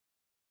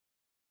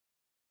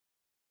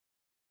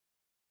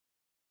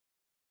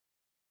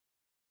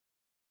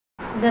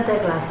ഇന്നത്തെ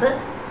class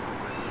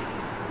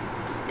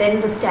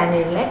 10th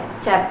സ്റ്റാൻഡേർഡിലെ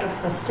chapter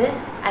 1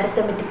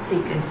 Arithmetic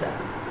sequence.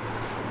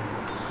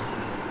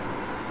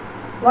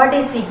 What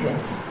is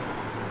sequence?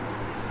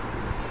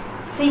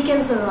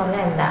 Sequence എന്ന്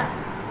പറഞ്ഞാൽ എന്താണ്?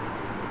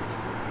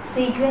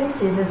 Sequence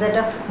is a set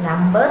of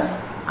numbers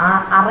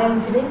are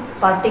arranged in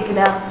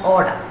particular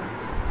order.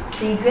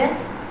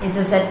 Sequence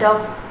is a set of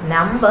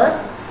numbers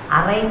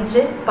arranged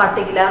in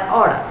particular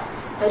order.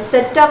 ഒരു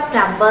set of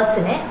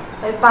numbersനെ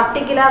ഒരു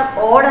particular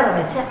order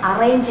വെച്ച്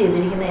arrange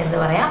ചെയ്തിരിക്കുന്നത് എന്ന്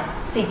പറയാം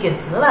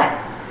sequence എന്ന് പറയാം.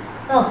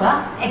 നോക്കുക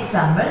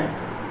example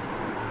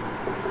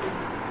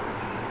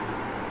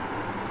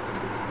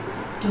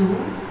 2,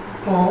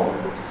 4,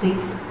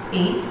 6,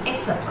 8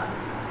 etc.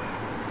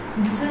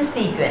 This is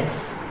sequence.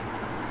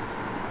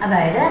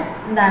 അതായത്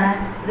എന്താണ്?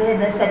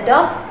 ഇത് set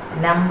of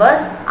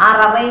numbers are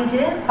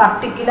arranged in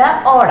particular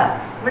order.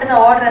 ഇവിടുത്തെ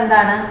ഓർഡർ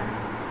എന്താണ്?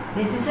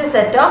 This is A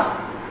set of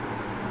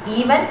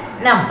even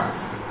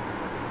numbers.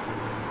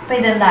 അപ്പോൾ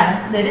ഇതെന്താണ്?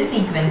 ഇതൊരു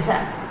സീക്വൻസ്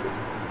ആണ്.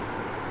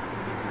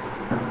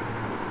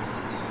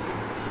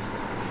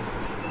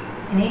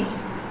 ഇനി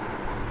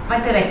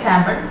മറ്റൊരു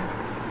example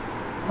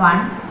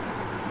 1,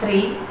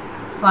 3,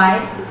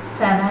 5,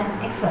 7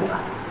 etc.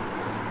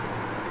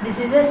 This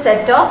is a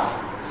set of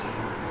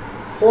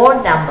odd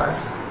numbers.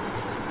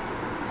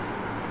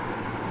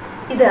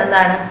 ഇത്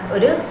എന്താണ്?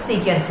 ഒരു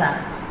സീക്വൻസ് ആണ്.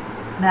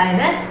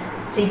 അതായത്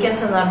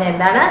സീക്വൻസ് എന്ന് പറഞ്ഞാൽ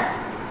എന്താണ്?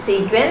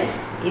 Sequence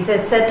is A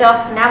set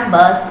of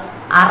numbers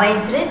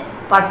arranged in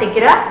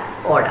particular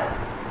order.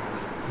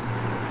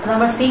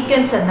 നമ്മൾ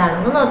സീക്വൻസ്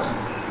എന്താണെന്ന് നോക്കി.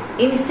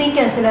 ഇനി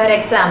സീക്വൻസിന് ഒരു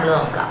എക്സാമ്പിൾ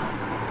നോക്കാം.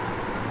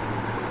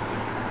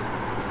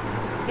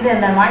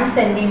 ഇതെന്താ? 1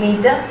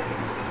 സെന്റിമീറ്റർ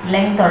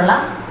ലെങ്ത് ഉള്ള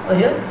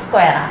ഒരു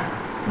സ്ക്വയർ ആണ്.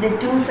 ഇത്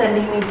 2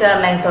 സെന്റിമീറ്റർ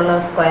ലെങ്ത് ഉള്ള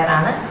സ്ക്വയർ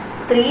ആണ്,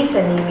 3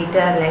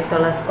 സെന്റിമീറ്റർ ലെങ്ത്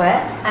ഉള്ള സ്ക്വയർ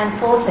ആൻഡ്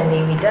 4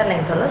 സെന്റിമീറ്റർ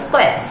ലെങ്ത് ഉള്ള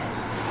സ്ക്വയർസ്.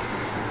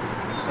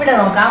 ഇവിടെ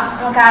നോക്കാം.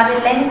 നമുക്ക് ആദ്യം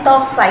ലെങ്ത്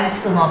ഓഫ്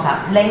സൈഡ്സ് നോക്കാം.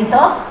 Length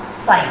of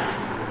sides.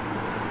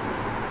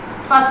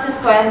 ഫസ്റ്റ്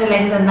സ്ക്വയറിന്റെ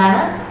ലെങ്ത്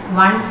എന്താണ്?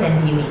 1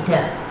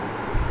 centimetre.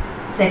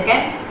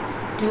 Second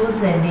 2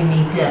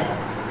 centimetre,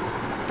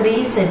 3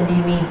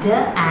 centimetre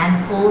and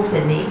 4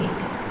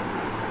 centimetre.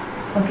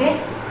 Okay,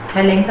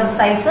 അപ്പോൾ length of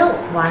sides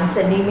 1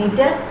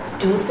 centimetre,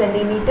 2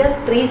 centimetre,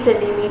 3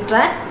 centimetre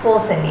and 4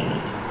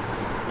 centimetre.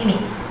 ഇനി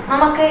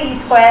നമുക്ക് ഈ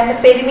സ്ക്വയറിന്റെ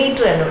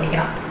പെരിമീറ്റർ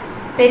കണ്ടുപിടിക്കണം.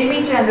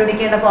 പെരിമീറ്റർ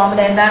കണ്ടുപിടിക്കേണ്ട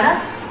ഫോർമുല എന്താണ്?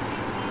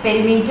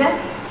 Perimeter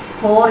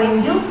 4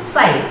 into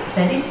side,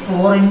 that is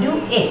 4 into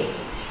A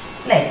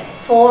അല്ലേ?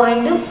 4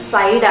 ഇൻറ്റു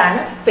സൈഡ്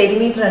ആണ്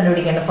perimeter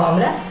കണ്ടുപിടിക്കേണ്ട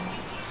formula.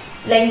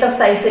 Length of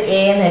sides A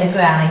എന്ന്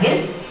എടുക്കുകയാണെങ്കിൽ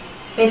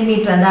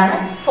പെരിമീറ്റർ എന്താണ്?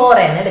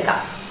 4 എന്ന് എടുക്കാം.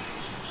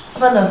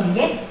 അപ്പോൾ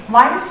നോക്കിക്കേ,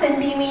 1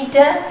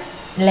 സെന്റിമീറ്റർ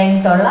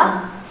ലെങ്ത് ഉള്ള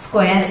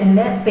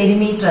സ്ക്വയർസിന്റെ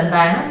പെരിമീറ്റർ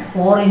എന്താണ്?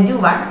 4 into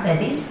 1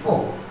 that is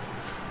 4.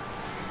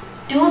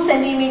 2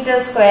 centimetre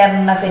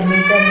സ്ക്വയറിനുള്ള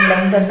perimeter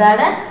length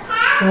എന്താണ്?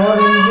 4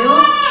 into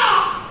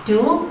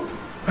 2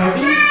 that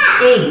is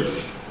 8.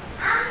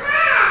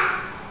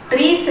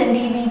 3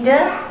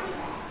 centimetre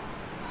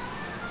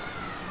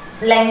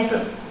length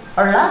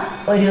ഉള്ള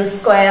ഒരു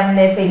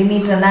സ്ക്വയറിന്റെ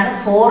പെരിമീറ്റർ എന്താണ്?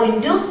 4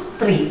 into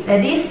 3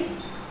 that is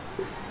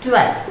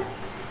 12.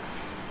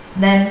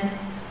 Then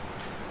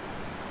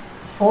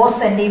 4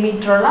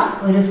 centimetre ഉള്ള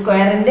ഒരു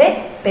സ്ക്വയറിന്റെ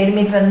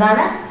പെരിമീറ്റർ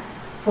എന്താണ്?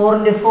 4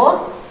 ഇൻറ്റു 4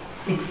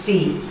 16.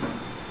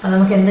 അപ്പോൾ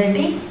നമുക്ക് എന്ത്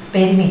കിട്ടി?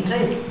 പെരിമീറ്റർ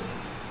കിട്ടി.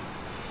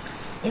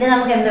 ഇനി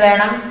നമുക്ക് എന്ത്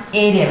വേണം?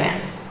 ഏരിയ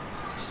വേണം.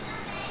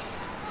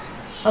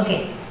 ഓക്കെ,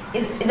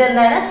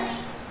 ഇതെന്താണ്?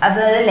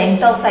 അത്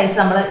ലെങ്ത് ഓഫ് സൈഡ്സ്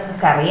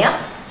നമ്മൾക്ക് അറിയാം.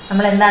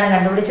 നമ്മൾ എന്താണ്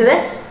കണ്ടുപിടിച്ചത്?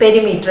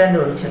 പെരിമീറ്റർ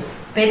കണ്ടുപിടിച്ചു.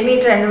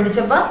 പെരിമീറ്റർ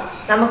കണ്ടുപിടിച്ചപ്പോൾ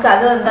നമുക്ക്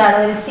അത് എന്താണ്?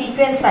 ഒരു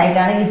സീക്വൻസ്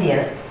ആയിട്ടാണ്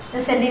കിട്ടിയത്.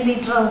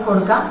 സെന്റിമീറ്റർ നമുക്ക്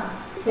കൊടുക്കാം.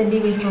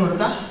 സെന്റിമീറ്റർ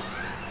കൊടുക്കാം.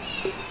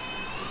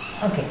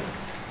 ഓക്കെ,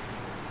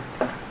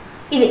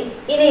 ഇനി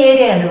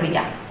ഏരിയ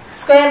കണ്ടുപിടിക്കാം.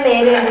 സ്ക്വയറിന്റെ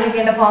ഏരിയ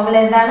കണ്ടുപിടിക്കേണ്ട ഫോർമുല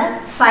എന്താണ്?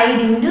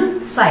 Side into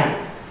side.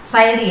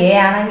 Side A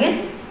ആണെങ്കിൽ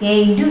A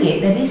into A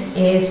that is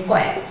A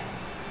square.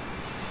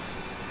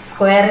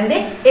 സ്ക്വയറിന്റെ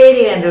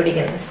ഏരിയ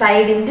കണ്ടുപിടിക്കുന്നത്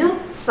side into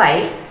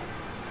side.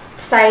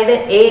 Side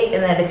A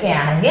എന്ന്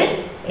എടുക്കുകയാണെങ്കിൽ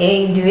A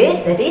into A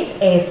that is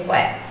A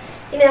square.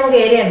 ഇനി നമുക്ക്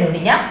ഏരിയ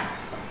കണ്ടുപിടിക്കാം.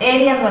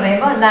 ഏരിയ എന്ന്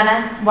പറയുമ്പോൾ എന്താണ്?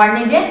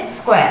 1ന്റെ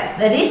square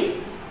that is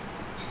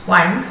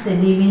 1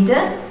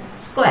 centimetre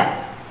square.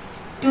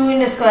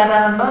 2ന്റെ square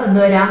ആകുമ്പോൾ എന്ത്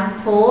വരാം?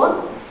 4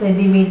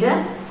 സെന്റിമീറ്റർ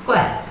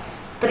സ്ക്വയർ.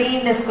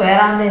 3ന്റെ സ്ക്വയർ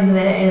ആകുമ്പോൾ എന്ത്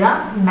വരെ എഴുതാം?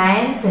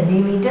 9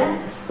 സെന്റിമീറ്റർ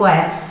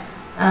സ്ക്വയർ.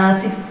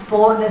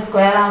 4ന്റെ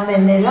സ്ക്വയർ ആകുമ്പോൾ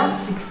എന്ത് എഴുതാം?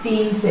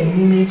 16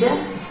 സെന്റിമീറ്റർ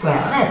സ്ക്വയർ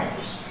എന്ന് എഴുതാം.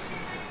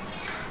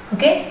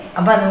 ഓക്കെ,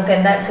 അപ്പോൾ നമുക്ക്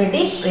എന്താ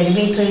കിട്ടി?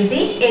 പെരിമീറ്റർ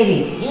കിട്ടി, ഏരിയ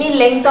കിട്ടി. ഇനി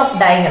length of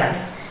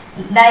diagonals.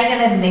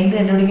 Diagonal length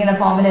കണ്ടുപിടിക്കുന്ന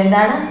ഫോർമുല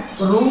എന്താണ്?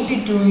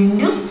 √2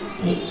 into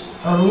A.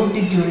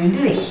 √2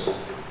 into A.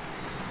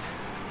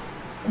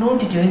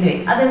 √2 into A.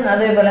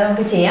 അതേപോലെ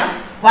നമുക്ക് ചെയ്യാം.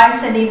 1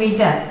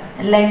 സെന്റിമീറ്റർ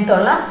ലെങ്ത്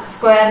ഉള്ള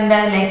സ്ക്വയറിന്റെ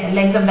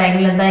ലെങ്ത് ഓഫ്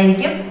ഡയഗണൽ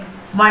എന്തായിരിക്കും?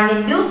 1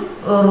 ഇൻറ്റു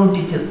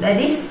 √2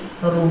 ദാറ്റ് ഈസ്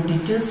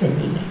 √2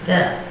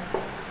 സെന്റിമീറ്റർ.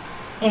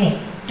 ഇനി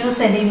 2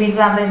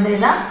 സെന്റിമീറ്റർ ആകുമ്പോൾ എന്ത്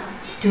എഴുതാം?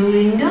 2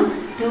 into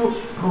 2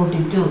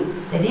 √2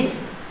 that is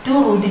 2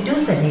 √2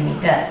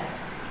 centimetre.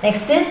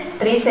 Next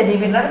 3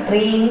 centimetre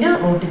 3 into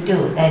 √2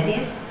 that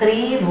is 3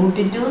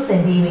 √2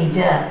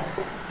 centimetre.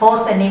 4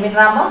 centimetre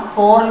ആകുമ്പോൾ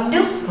 4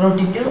 into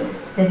 √2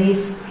 that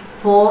is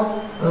 4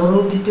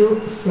 √2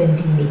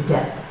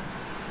 സെൻറ്റിമീറ്റർ.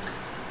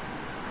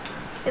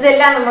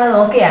 ഇതെല്ലാം നമ്മൾ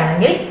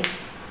നോക്കുകയാണെങ്കിൽ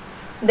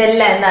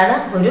ഇതെല്ലാം എന്താണ്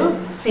ഒരു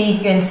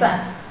സീക്വൻസ്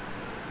ആണ്.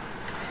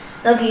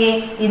 നോക്കിയേ,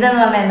 ഇതെന്ന്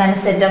പറഞ്ഞാൽ എന്താണ്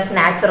സെറ്റ് ഓഫ്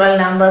നാച്ചുറൽ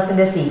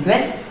നമ്പേഴ്സിന്റെ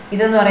സീക്വൻസ്.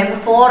 ഇതെന്ന് പറയുമ്പോൾ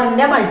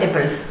 4ന്റെ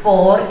മൾട്ടിപ്പിൾസ്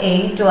 4,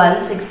 8, 12,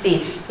 16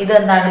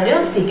 ഇതെന്താണ് ഒരു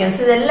സീക്വൻസ്.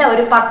 ഇതെല്ലാം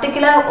ഒരു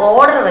പർട്ടിക്കുലർ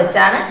ഓർഡർ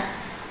വെച്ചാണ്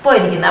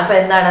പോയിരിക്കുന്നത്. അപ്പോൾ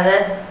എന്താണത്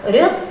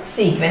ഒരു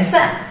സീക്വൻസ്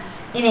ആണ്.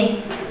 ഇനി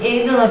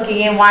ഇത്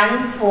നോക്കിയേ 1,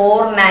 4,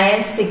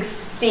 9,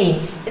 16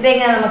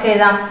 ഇതെങ്ങനെ നമുക്ക്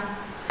എഴുതാം?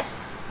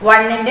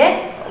 1ന്റെ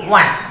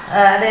 1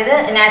 അതായത്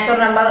natural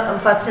number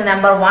first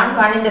number 1,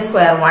 1ന്റെ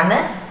square 1,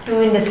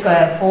 2ന്റെ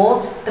square 4,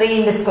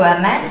 3ന്റെ square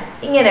 9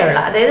 ഇങ്ങനെയുള്ള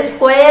അതായത്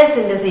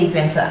സ്ക്വയേഴ്സിന്റെ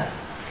സീക്വൻസ് ആണ്.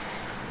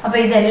 അപ്പോൾ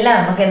ഇതെല്ലാം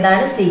നമുക്ക്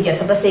എന്താണ്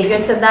സീക്വൻസ്. അപ്പോൾ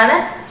സീക്വൻസ് എന്താണ്?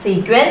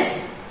 Sequence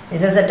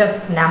is A set of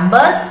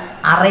numbers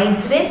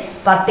arranged in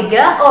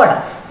particular order.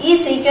 ഈ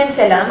സീക്വൻസ്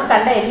എല്ലാം നമ്മൾ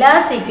കണ്ട എല്ലാ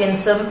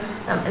സീക്വൻസും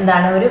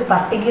എന്താണ് ഒരു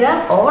പർട്ടിക്കുലർ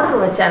ഓർഡർ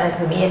വെച്ചാണ്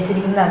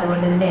ക്രമീകരിച്ചിരിക്കുന്നത്.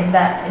 അതുകൊണ്ട് ഇതിനെ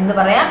എന്ത്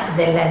പറയാം?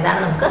 ഇതെല്ലാം എന്താണ്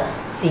നമുക്ക്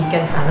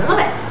സീക്വൻസ് ആണെന്ന്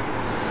പറയാം.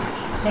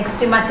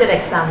 നെക്സ്റ്റ് മറ്റൊരു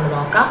എക്സാമ്പിൾ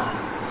നോക്കാം.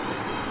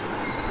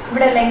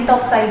 ഇവിടെ length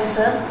of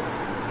sides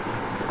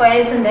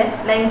സ്ക്വയേഴ്സിന്റെ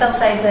length of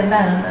sides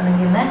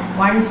എന്താണെന്ന്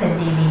 1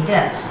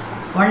 സെൻറ്റിമീറ്റർ,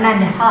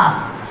 1.5,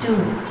 2,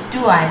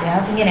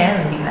 2.5 ഇങ്ങനെയാണ്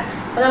തന്നിരിക്കുന്നത്.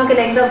 അപ്പോൾ നമുക്ക്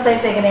ലെങ്ത് ഓഫ്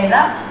സൈഡ്സ് എങ്ങനെ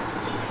എഴുതാം?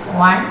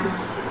 1,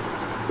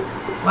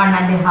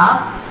 1.5,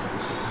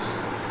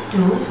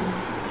 2,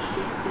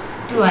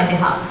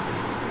 2.5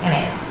 ഇങ്ങനെ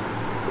എഴുതാം.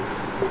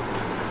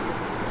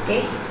 ഓക്കെ,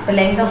 അപ്പോൾ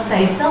ലെങ്ത് ഓഫ്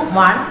സൈഡ്സ്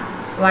 1,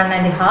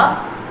 1.5,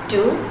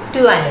 2,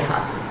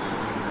 2.5.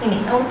 ഇനി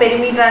നമുക്ക്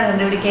പെരിമീറ്റർ ആണ്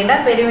കണ്ടുപിടിക്കേണ്ട.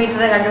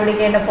 പെരിമീറ്റർ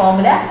കണ്ടുപിടിക്കേണ്ട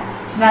ഫോർമുല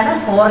എന്താണ്?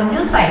 4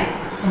 into side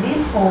that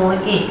is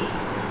 4a.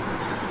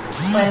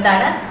 അപ്പോൾ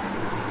എന്താണ്?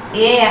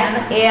 a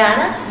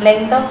ആണ്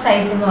ലെങ്ത് ഓഫ്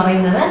സൈഡ്സ് എന്ന്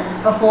പറയുന്നത്.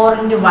 അപ്പോൾ 4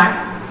 into 1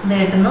 എന്ന്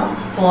കിട്ടുന്നു,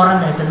 4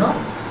 എന്ന് കിട്ടുന്നു.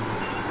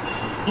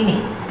 ഇനി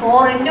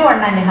 4 into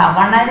 1.5,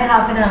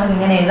 1.5നെ നമുക്ക്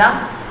ഇങ്ങനെ എഴുതാം.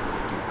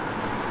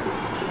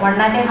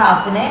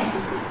 1.5നെ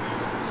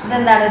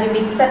ഇതെന്താണ് ഒരു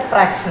മിക്സഡ്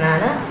ഫ്രാക്ഷൻ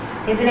ആണ്.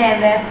 ഇതിനെ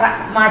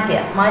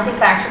മാറ്റി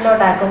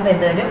ഫ്രാക്ഷനിലോട്ടാക്കുമ്പോൾ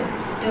എന്ത് വരും?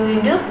 2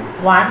 into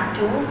 1,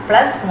 2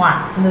 plus 1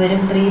 എന്ന്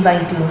വരും,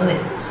 3/2 എന്ന്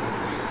വരും.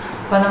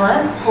 അപ്പോൾ നമ്മൾ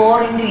 4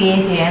 into a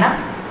ചെയ്യണം.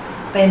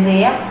 അപ്പോൾ എന്ത്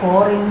ചെയ്യാം?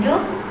 4 into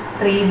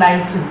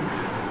 3/2.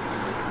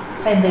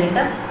 അപ്പോൾ എന്ത്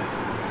കിട്ടും?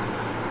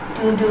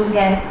 2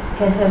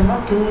 ക്യാൻസൽ ചെയ്യുമ്പോൾ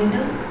 2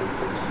 into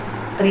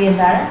 3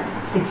 എന്താണ്?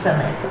 6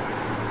 എന്ന് കിട്ടും.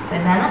 അപ്പോൾ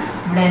എന്താണ്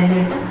ഇവിടെ എന്ത്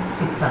കിട്ടും?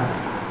 6 എന്ന്.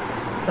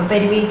 അപ്പോൾ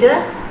പെരിമീറ്റർ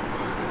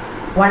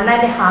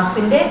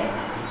 1.5ന്റെ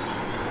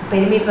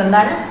പെരിമീറ്റർ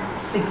എന്താണ്?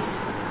 6.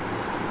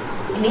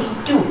 ഇനി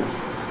 2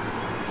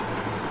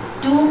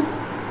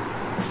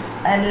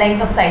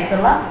 ലെങ്ത് ഓഫ് സൈഡ്സ്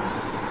ഉള്ള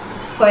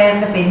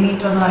സ്ക്വയറിന്റെ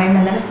പെരിമീറ്റർ എന്ന് പറയുമ്പോൾ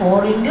എന്താണ്? 4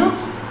 into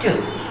 2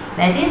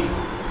 that is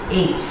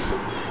 8.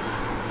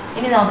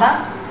 ഇനി നോക്കാം,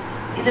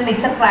 ഇത്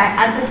മിക്സഡ്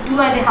അടുത്ത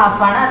 2.5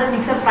 ആണ്. അത്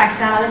മിക്സഡ്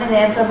ഫ്രാക്ഷൻ ആണ്. അതിനെ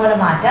നേരത്തെ പോലെ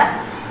മാറ്റാം.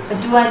 അപ്പോൾ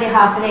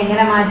 2.5നെ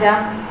എങ്ങനെ മാറ്റാം?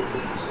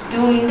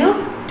 2 into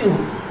 2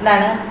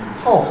 എന്താണ്?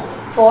 4,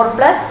 4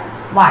 plus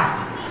 1,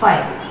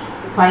 5,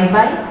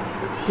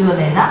 5/2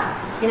 എന്ന് എഴുതാം.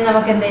 ഇനി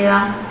നമുക്ക് എന്ത്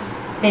ചെയ്യാം?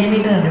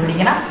 പെരിമീറ്റർ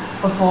കണ്ടുപിടിക്കണം.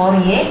 അപ്പോൾ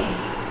 4a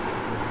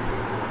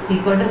 =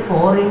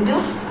 4 into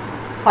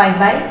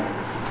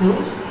 5/2.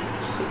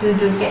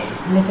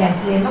 2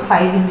 ക്യാൻസൽ ചെയ്യുമ്പോൾ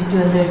 5 into 2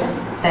 എന്ത് കിട്ടും?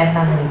 10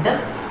 എന്ന് കിട്ടും.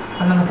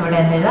 അപ്പം നമുക്കിവിടെ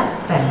എന്ത് എഴുതാം?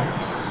 10.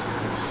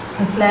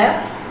 മനസ്സിലായോ?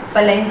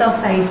 അപ്പോൾ ലെങ്ത് ഓഫ്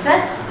സൈഡ്സ്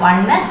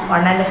 1,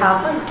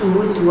 1.5,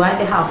 2,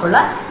 2.5 ഉള്ള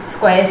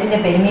സ്ക്വയേഴ്സിൻ്റെ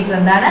പെരിമീറ്റർ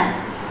എന്താണ്?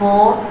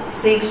 4,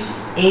 6,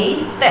 8,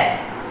 10.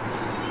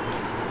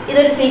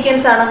 ഇതൊരു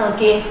സീക്വൻസ് ആണോ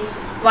നോക്കിയേ.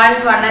 1,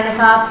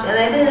 1.5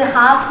 അതായത് ഇത്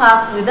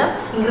ഹാഫ് വിധം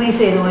ഇൻക്രീസ്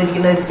ചെയ്ത്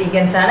പോയിരിക്കുന്ന ഒരു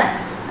സീക്വൻസ് ആണ്.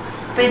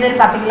 അപ്പോൾ ഇതൊരു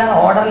പർട്ടിക്കുലർ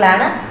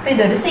ഓർഡറിലാണ്. അപ്പോൾ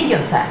ഇതൊരു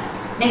സീക്വൻസ് ആണ്.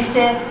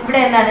 നെക്സ്റ്റ് ഇവിടെ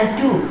എന്താണ്?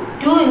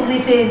 2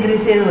 ഇൻക്രീസ്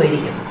ചെയ്ത്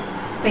പോയിരിക്കും.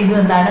 അപ്പോൾ ഇതും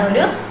എന്താണ്?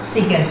 ഒരു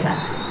സീക്വൻസ്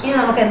ആണ്. ഇനി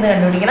നമുക്ക് എന്ത്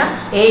കണ്ടുപിടിക്കണം?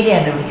 ഏരിയ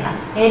കണ്ടുപിടിക്കണം.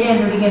 ഏരിയ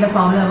കണ്ടുപിടിക്കേണ്ട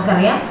ഫോർമുല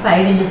നമുക്കറിയാം.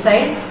 സൈഡ് ഇൻറ്റു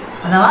സൈഡ്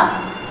അഥവാ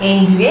a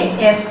into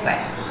a സ്ക്വയർ.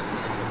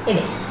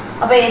 ഇനി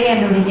അപ്പോൾ ഏരിയ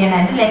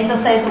കണ്ടുപിടിക്കാനായിട്ട് ലെങ്ത്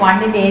ഓഫ് സൈഡ്സ്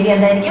 1ന്റെ ഏരിയ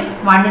എന്തായിരിക്കും?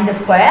 1ന്റെ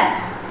സ്ക്വയർ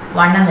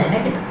 1 എന്ന് തന്നെ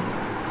കിട്ടും.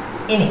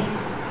 ഇനി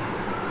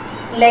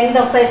ലെങ്ത്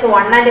ഓഫ് സൈഡ്സ്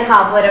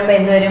 1.5 വരുമ്പോൾ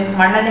എന്ത് വരും?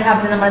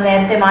 1.5ന് നമ്മൾ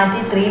നേരത്തെ മാറ്റി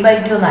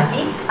 3/2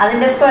 എന്നാക്കി.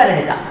 അതിൻ്റെ സ്ക്വയർ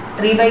എടുക്കാം.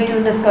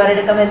 3/2ന്റെ സ്ക്വയർ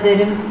എടുക്കുമ്പോൾ എന്ത്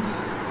വരും?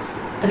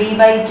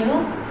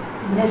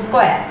 3/2ന്റെ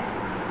സ്ക്വയർ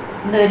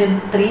എന്ത് വരും?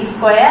 3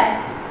 സ്ക്വയർ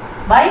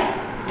ബൈ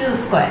 2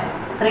 സ്ക്വയർ.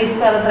 3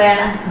 സ്ക്വയർ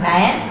എത്രയാണ്?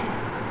 9.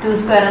 2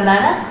 സ്ക്വയർ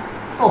എന്താണ്?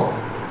 4.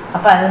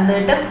 അപ്പോൾ അതെന്ത്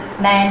കിട്ടും?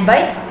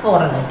 9/4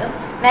 എന്ന് കിട്ടും.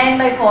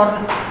 9/4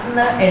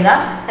 എന്ന് എഴുതാം.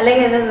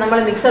 അല്ലെങ്കിൽ ഇത് നമ്മൾ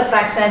മിക്സഡ്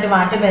ഫ്രാക്ഷനായിട്ട്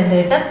മാറ്റുമ്പോൾ എന്ത്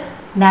കിട്ടും?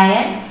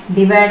 9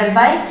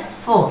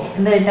 /4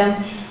 എന്ത് കിട്ടും?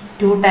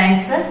 2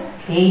 times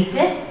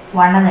 8,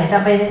 1 എന്ന് കിട്ടും.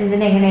 അപ്പോൾ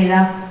ഇതിനെ എങ്ങനെ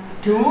എഴുതാം?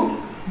 2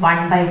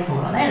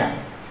 1/4 എന്ന് എഴുതാം.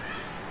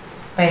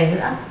 അപ്പോൾ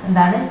എഴുതാം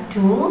എന്താണ്?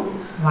 2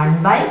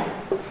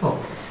 1/4.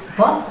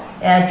 അപ്പോൾ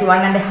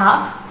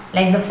 1.5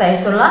 ലെങ്ത് ഓഫ്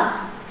സൈഡ്സ് ഉള്ള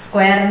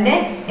സ്ക്വയറിൻ്റെ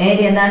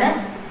ഏരിയ എന്താണ്?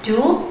 2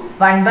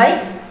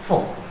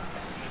 1/4.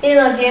 ഇനി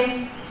നോക്കിയേ,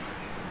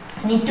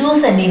 ഇനി 2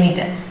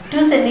 centimetre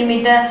 2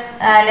 centimetre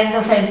length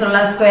of sides ഉള്ള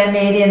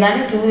സ്ക്വയറിന്റെ ഏരിയ എന്താണ്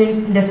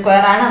 2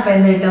 സ്ക്വയർ ആണ്. അപ്പോൾ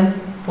എന്ത് കിട്ടും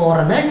 4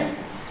 എന്ന് കിട്ടും.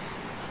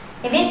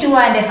 ഇനി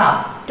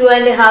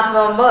 2.5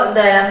 ആകുമ്പോൾ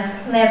എന്താ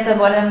നേരത്തെ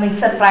പോലെ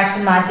മിക്സഡ്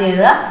ഫ്രാക്ഷൻ മാറ്റി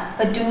എഴുതുക.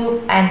 അപ്പോൾ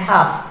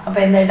 2.5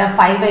 അപ്പോൾ എന്ത് കിട്ടാം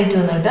 5/2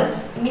 എന്ന് കിട്ടും.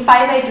 ഇനി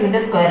 5/2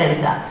 സ്ക്വയർ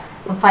എടുക്കുക.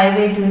 അപ്പോൾ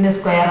 5/2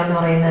 സ്ക്വയർ എന്ന്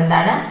പറയുന്നത്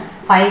എന്താണ്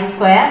 5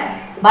 square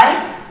by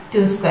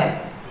 2 square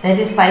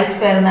that is 5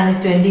 square എന്നാണ്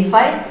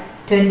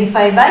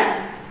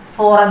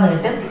 25/4 എന്ന്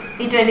കിട്ടും.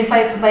 ഈ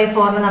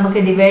 25/4 നമുക്ക്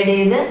ഡിവൈഡ്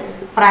ചെയ്ത്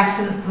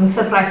ഫ്രാക്ഷൻ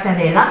മിക്സഡ് ഫ്രാക്ഷൻ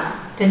എഴുതാം.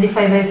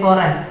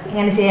 25/4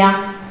 എങ്ങനെ ചെയ്യാം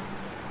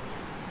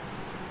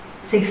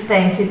 6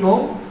 ടൈംസ്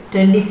പോവും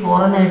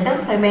 24 എന്ന് കിട്ടും.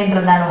 റിമൈൻഡർ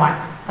എന്താണ് 1.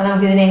 അപ്പോൾ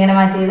നമുക്ക് ഇതിനെ എങ്ങനെ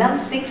മാറ്റി എഴുതാം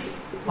 6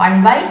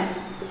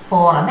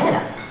 1/4 എന്ന്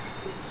എഴുതാം.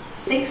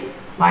 6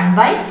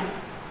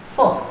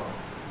 1/4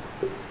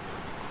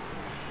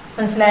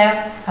 മനസ്സിലായോ?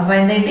 അപ്പോൾ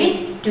എന്ത് കിട്ടി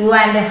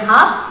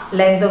 2.5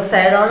 ലെങ്ത് ഓഫ്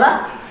സൈഡ് ഉള്ള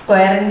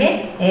സ്ക്വയറിന്റെ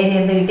ഏരിയ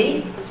എന്ത് കിട്ടി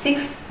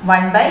 6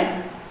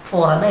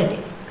 1/4 എന്ന് കിട്ടി.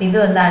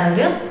 ഇതും എന്താണ്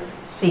ഒരു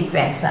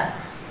സീക്വൻസ് ആണ്.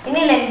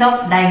 ഇനി ലെങ്ത്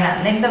ഓഫ്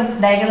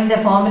ഡയഗണലിന്റെ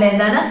ഫോർമുല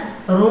എന്താണ്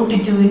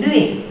 √2 ×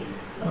 a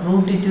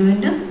 √2 ×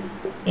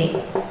 a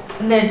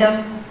എന്ത് കിട്ടും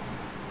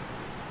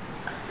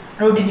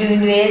 √2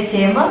 × a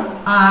ചെയ്യുമ്പോൾ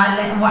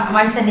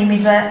 1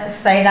 സെന്റിമീറ്റർ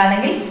സൈഡ്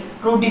ആണെങ്കിൽ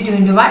 √2 ×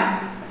 1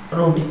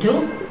 √2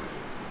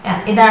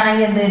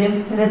 ഇതാണെങ്കിൽ എന്ത് വരും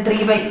ഇത്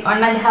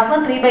 1.5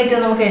 3/2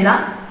 നമുക്ക് എഴുതാം.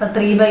 അപ്പോൾ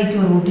 3/2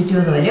 √2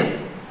 എന്ന് വരും.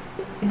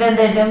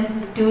 ഇതെന്ത് കിട്ടും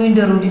 2 ×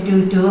 √2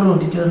 2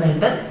 √2 എന്ന്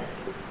കിട്ടും.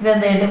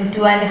 ഇതെന്ത് കിട്ടും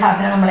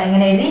 2.5 നമ്മൾ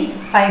എങ്ങനെ എഴുതി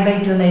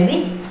 5/2 എന്ന് എഴുതി.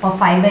 അപ്പോൾ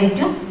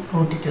 5/2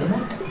 √2 എന്ന്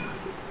കിട്ടും.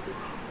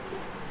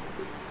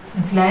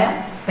 മനസ്സിലായോ?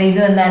 അപ്പോൾ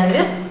ഇതും എന്താണ്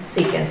ഒരു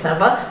സീക്വൻസ്.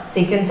 അപ്പോൾ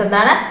സീക്വൻസ്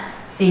എന്താണ്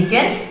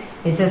sequence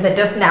is a set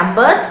of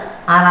numbers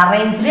are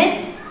arranged in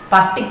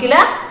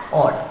particular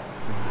order.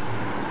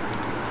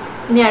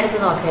 ഇനി അടുത്ത്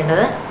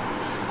നോക്കേണ്ടത്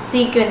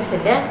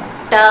സീക്വൻസിൻ്റെ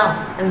ടേം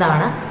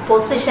എന്താണ്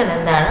പൊസിഷൻ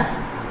എന്താണ്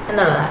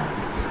എന്നുള്ളതാണ്.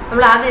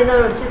 നമ്മൾ ആദ്യം എന്താ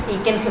പഠിച്ചു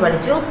സീക്വൻസ്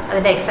പഠിച്ചു,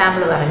 അതിൻ്റെ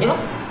എക്സാമ്പിൾ പറഞ്ഞു.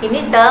 ഇനി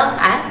ടേം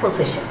ആൻഡ്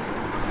പൊസിഷൻ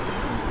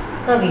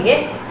നോക്കിക്കേ.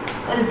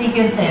 ഒരു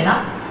സീക്വൻസ് എഴുതാം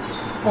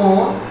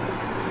 4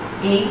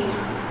 8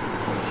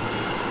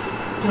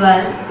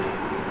 12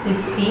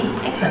 16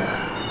 etc.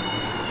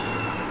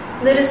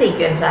 ഇതൊരു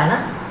സീക്വൻസ് ആണ്.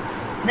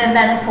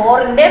 ഇതെന്താണ്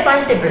 4ന്റെ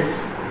മൾട്ടിപ്പിൾസ്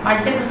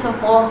ഓഫ്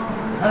 4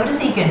 ഒരു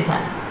സീക്വൻസ്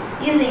ആണ്.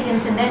 ഈ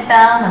സീക്വൻസിന്റെ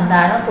ടേം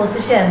എന്താണ്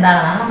പൊസിഷൻ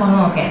എന്താണെന്നാണ് നമ്മൾ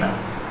നോക്കേണ്ടത്.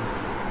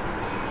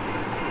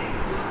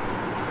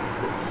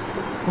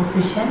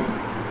 പൊസിഷൻ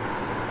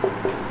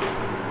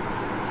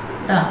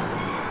ടേം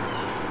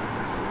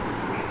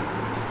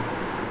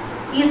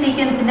ഈ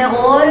സീക്വൻസിന്റെ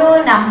ഓരോ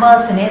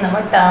നമ്പേഴ്സിനെയും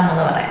നമ്മൾ ടേം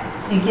എന്ന് പറയാം.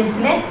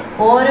 സീക്വൻസിലെ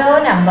ഓരോ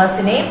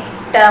നമ്പേഴ്സിനെയും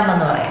ടേം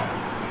എന്ന് പറയാം.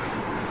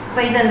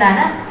 അപ്പോൾ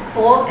ഇതെന്താണ്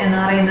 4 എന്ന്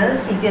പറയുന്നത്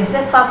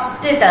സീക്വൻസിലെ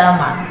ഫസ്റ്റ് ടേം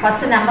ആണ്,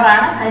 ഫസ്റ്റ് നമ്പർ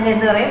ആണ്. അതിൻ്റെ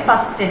എന്ത് പറയും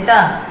first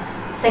term,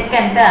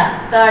 second term,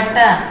 third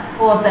term,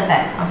 fourth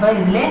term. അപ്പോൾ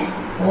ഇതിലെ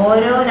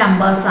ഓരോ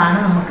നമ്പേഴ്സാണ്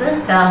നമുക്ക്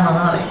ടേം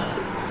എന്ന് പറയുന്നത്.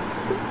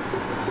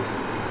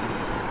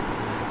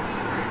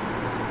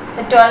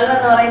 12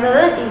 എന്ന്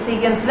പറയുന്നത് ഈ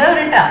സീക്വൻസിലെ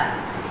ഒരു ടേം.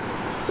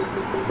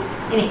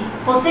 ഇനി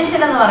പൊസിഷൻ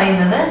എന്ന്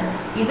പറയുന്നത്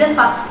ഇത്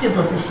ഫസ്റ്റ്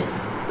പൊസിഷൻ,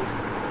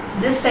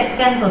 ഇത്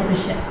second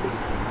position,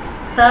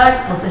 third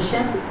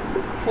position,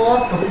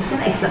 fourth position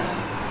etcetera.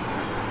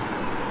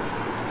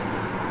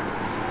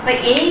 അപ്പൊ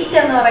 8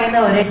 എന്ന് പറയുന്ന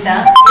ഒരു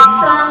ടേം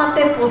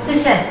എത്രാമത്തെ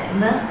പൊസിഷൻ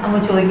എന്ന് നമ്മൾ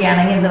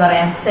ചോദിക്കുകയാണെങ്കിൽ എന്ത്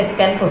പറയാം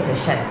സെക്കൻഡ്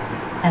പൊസിഷൻ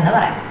എന്ന്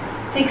പറയാം.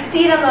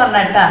 16 എന്ന് പറഞ്ഞ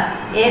ടേം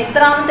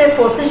എത്രാമത്തെ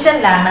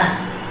പൊസിഷനിലാണ്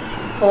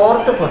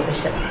ഫോർത്ത്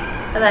പൊസിഷൻ.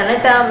 അതാണ്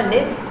ടേമിന്റെ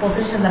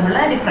പൊസിഷൻ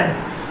തമ്മിലുള്ള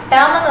ഡിഫറൻസ്.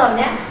 ടേം എന്ന്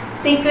പറഞ്ഞാൽ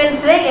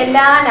സീക്വൻസിലെ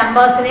എല്ലാ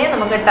നമ്പേഴ്സിനെയും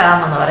നമുക്ക് ടേം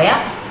എന്ന് പറയാം.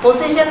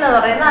 പൊസിഷൻ എന്ന്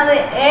പറയുന്നത് അത്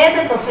ഏത്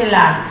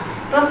പൊസിഷനിലാണ്.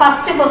 ഇപ്പോൾ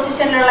ഫസ്റ്റ്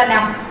പൊസിഷനിലുള്ള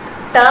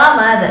ടേം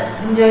അത്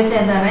ചോദിച്ചാൽ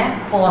എന്താ പറയുക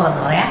 4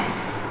 എന്ന് പറയാം.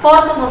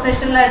 ഫോർത്ത്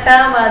പൊസിഷനിലെ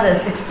ടേം അത്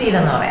 16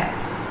 എന്ന് പറയാം.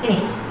 ഇനി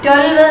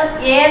 12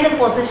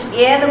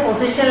 ഏത്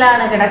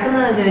പൊസിഷനിലാണ്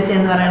കിടക്കുന്നത് ചോദിച്ചാൽ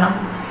എന്ന് പറയണം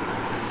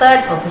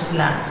തേർഡ്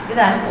പൊസിഷനിലാണ്.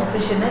 ഇതാണ്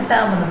പൊസിഷനും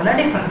ടേമും തമ്മിലുള്ള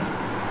ഡിഫറൻസ്.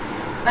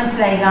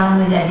 മനസ്സിലായി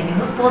കാണുമെന്ന്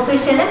വിചാരിക്കുന്നു.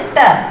 പൊസിഷനും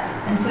ടേം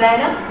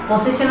മനസ്സിലായാലോ.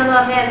 പൊസിഷൻ എന്ന്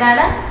പറഞ്ഞാൽ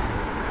എന്താണ്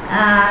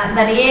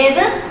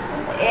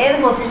ഏത്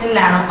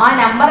പൊസിഷനിലാണോ ആ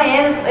നമ്പർ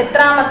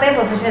എത്രാമത്തെ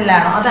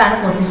പൊസിഷനിലാണോ അതാണ്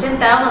പൊസിഷൻ.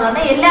 ടേം എന്ന്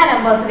പറഞ്ഞാൽ എല്ലാ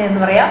നമ്പേഴ്സിനെയും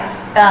എന്ന് പറയാം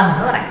ടേം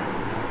എന്ന് പറയാം.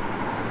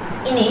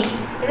 ഇനി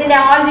ഇതിന്റെ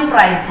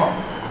ആൾജിബ്രൈക് ഫോം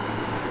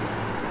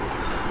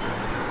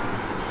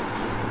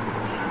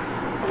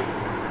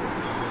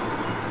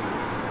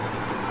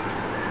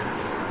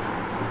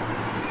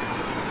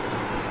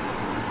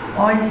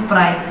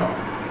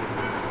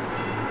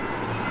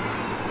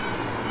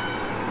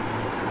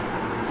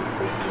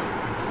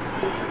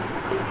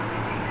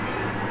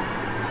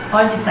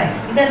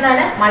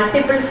ഇതെന്താണ്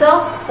മൾട്ടിപ്പിൾസ്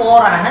ഓഫ്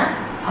 4 ആണ്.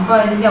 അപ്പോൾ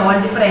ഇതിന്റെ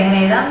ഓൾജിബ്ര എങ്ങനെ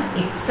എഴുതാം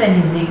xn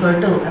is equal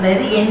to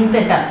അതായത് nth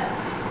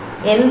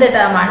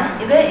ടേം ആണ്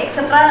ഇത്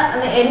എക്സെട്ര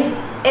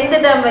nth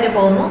ടേം വരെ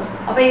പോകുന്നു.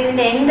 അപ്പോൾ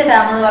ഇതിന്റെ nth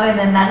ടേം എന്ന്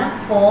പറയുന്നത് എന്താണ്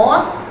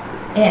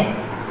 4n.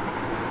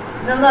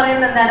 ഇതെന്ന്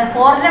പറയുന്നത് എന്താണ്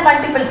 4ന്റെ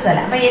മൾട്ടിപ്പിൾസ് അല്ല.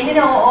 അപ്പോൾ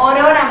എന്നിന്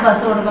ഓരോ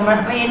നമ്പേഴ്സ് കൊടുക്കുമ്പോൾ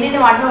അപ്പോൾ എന്നിന്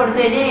 1 കൊടുത്തു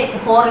കഴിഞ്ഞാൽ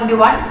 4 ×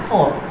 1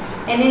 4,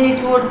 എന്നിന്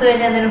 2 കൊടുത്തു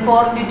കഴിഞ്ഞാൽ എന്താണ്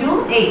 4 × 2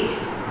 8,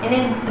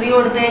 എന്നിന് 3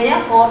 കൊടുത്തു കഴിഞ്ഞാൽ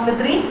 4 ×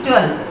 3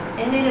 12,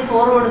 എന്നിന്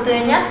 4 കൊടുത്തു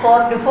കഴിഞ്ഞാൽ 4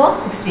 into 4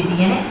 16.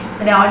 ഇങ്ങനെ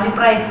ഇതിൻ്റെ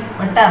ആൾജിബ്രായിക്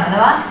ടേം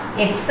അഥവാ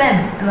xn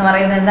എന്ന്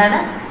പറയുന്നത് എന്താണ്?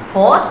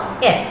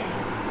 4n.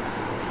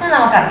 അത്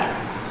നമുക്കറിയാം.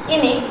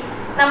 ഇനി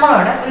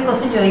നമ്മളോട് ഒരു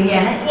ക്വസ്റ്റ്യൻ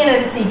ചോദിക്കുകയാണ്. ഇങ്ങനെ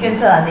ഒരു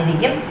സീക്വൻസ്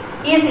തന്നിരിക്കും.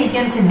 ഈ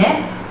സീക്വൻസിൻ്റെ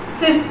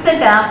 5th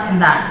ടേം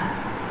എന്താണ്?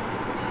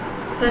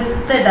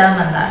 5th ടേം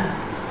എന്താണ്?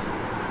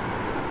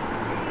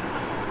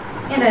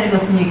 ഇങ്ങനെ ഒരു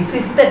ക്വസ്റ്റ്യൻ ചോദിക്കും.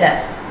 5th term.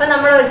 അപ്പം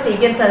നമ്മൾ ഒരു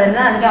സീക്വൻസ്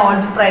തരുന്നത് അതിൻ്റെ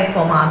ആൾജിബ്രായിക്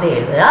ഫോം ആദ്യം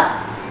എഴുതുക.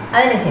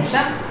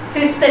 അതിനുശേഷം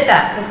 5th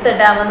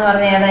ടേം എന്ന്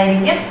പറഞ്ഞാൽ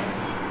ഏതായിരിക്കും?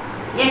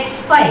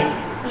 x5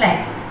 അല്ലേ?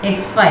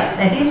 x5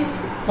 ദാറ്റ് ഈസ്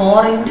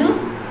 4 into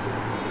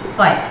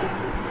 5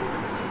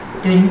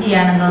 20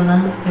 ആണ് എന്തോന്ന്?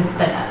 5th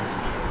term.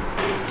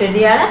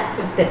 20 ആണ്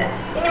 5th ടേം.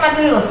 ഇനി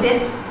മറ്റൊരു ക്വസ്റ്റ്യൻ,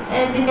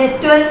 ഇതിൻ്റെ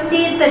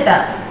 20th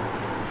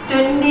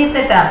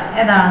ടേം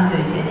ഏതാണെന്ന്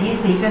ചോദിച്ചത്. ഈ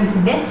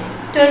സീക്വൻസിൻ്റെ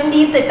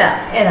 20th ടേം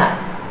ഏതാണ്?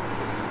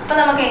 അപ്പം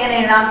നമുക്ക് എങ്ങനെ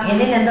എഴുതാം?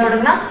 എന്നിന് എന്ത്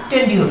കൊടുക്കണം?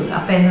 20 കൊടുക്കുക.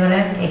 അപ്പം എന്ന്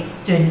പറയാം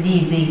x20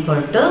 is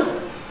equal to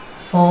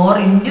 4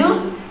 into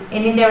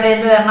എന്നിൻ്റെ അവിടെ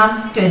എന്ത് വരണം?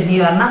 20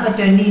 വരണം. അപ്പം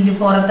 20 into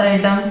 4 എത്ര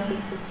കിട്ടും?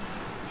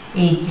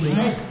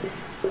 18.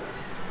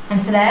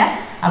 മനസ്സിലായ?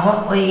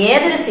 അപ്പോൾ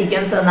ഏതൊരു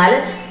സീക്വൻസ്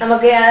വന്നാലും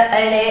നമുക്ക്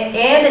അതിലെ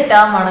ഏത്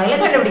ടേം ആണെങ്കിലും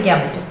കണ്ടുപിടിക്കാൻ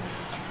പറ്റും.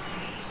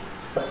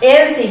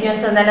 ഏത്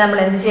സീക്വൻസ് വന്നാലും നമ്മൾ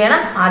എന്ത്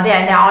ചെയ്യണം? ആദ്യം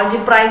അതിൻ്റെ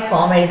ആൾജിബ്രായിക്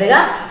ഫോം എഴുതുക.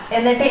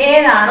 എന്നിട്ട്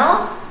ഏതാണോ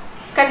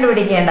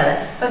കണ്ടുപിടിക്കേണ്ടത്.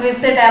 ഇപ്പോൾ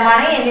 5th ടേം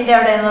ആണെങ്കിൽ എന്നിൻ്റെ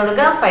അവിടെ എന്ന്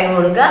കൊടുക്കുക 5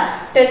 കൊടുക്കുക.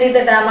 20th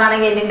ടേം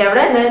ആണെങ്കിൽ എന്നിൻ്റെ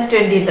അവിടെ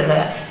 20th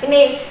ഇടുക. ഇനി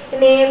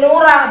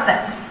 100ാമത്തെ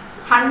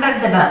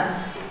 100th ടേം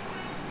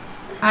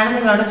ആണ്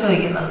നിങ്ങളോട്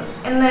ചോദിക്കുന്നത്.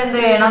 എന്ത്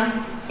ചെയ്യണം?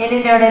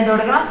 എന്നിൻ്റെ അവിടെ എന്ത്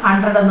കൊടുക്കണം?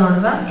 100 എന്ന്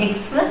കൊടുക്കണം.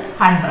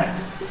 x100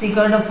 is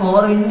equal to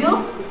 4 into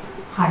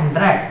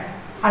 100.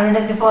 100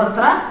 into 4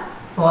 എത്ര?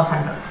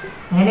 400.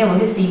 അങ്ങനെ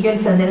ഒരു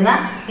സീക്വൻസ് എന്നിരുന്നാൽ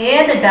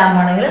ഏത് ടേം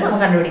ആണെങ്കിലും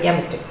നമുക്ക് കണ്ടുപിടിക്കാൻ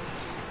പറ്റും.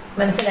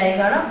 മനസ്സിലായി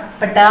കാണും.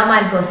 ഇപ്പം ടേം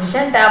ആൻഡ്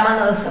പൊസിഷൻ. ടേം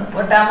എന്ന്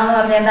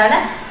പറഞ്ഞാൽ എന്താണ്?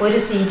 ഒരു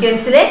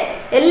സീക്വൻസിലെ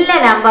എല്ലാ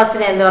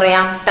നമ്പേഴ്സിനെ എന്ത്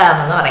പറയാം? ടേം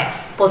എന്ന് പറയാം.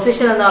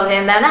 പൊസിഷൻ എന്ന് പറഞ്ഞാൽ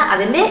എന്താണ്?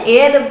 അതിൻ്റെ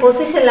ഏത്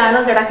പൊസിഷനിലാണോ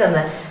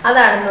കിടക്കുന്നത്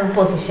അതാണ്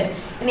പൊസിഷൻ.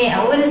 ഇനി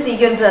ഒരു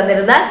സീക്വൻസ്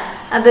തന്നിരുന്നാൽ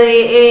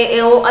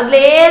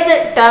അതിലേത്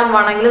ടേം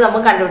ആണെങ്കിലും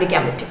നമുക്ക്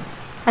കണ്ടുപിടിക്കാൻ പറ്റും.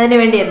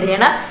 അതിനുവേണ്ടി എന്ത്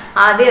ചെയ്യണം?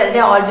 ആദ്യം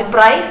അതിൻ്റെ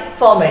ആൾജിബ്രായിക്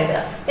ഫോം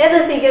എഴുതുക. ഏത്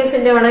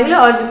സീക്വൻസിൻ്റെ വേണമെങ്കിലും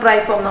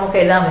ആൾജിബ്രായിക് ഫോം നമുക്ക്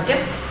എഴുതാൻ പറ്റും.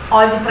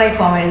 ആൾജിബ്രായിക്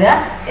ഫോം എഴുതുക.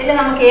 എന്നിട്ട്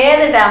നമുക്ക്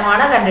ഏത്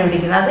ടേമാണ്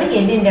കണ്ടുപിടിക്കുന്നത് അത്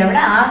എന്നിൻ്റെ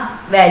അവിടെ ആ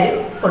വാല്യൂ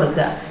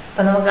കൊടുക്കുക.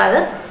 അപ്പം നമുക്കത്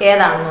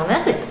ഏതാണെന്ന്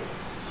പറഞ്ഞാൽ കിട്ടും.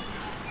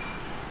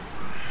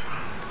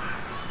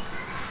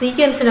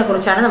 സീക്വൻസിനെ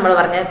കുറിച്ചാണ് നമ്മൾ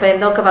പറഞ്ഞത്. ഇപ്പോൾ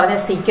എന്തൊക്കെ പറഞ്ഞ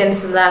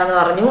സീക്വൻസ് എന്താണെന്ന്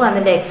പറഞ്ഞു,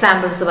 അതിൻ്റെ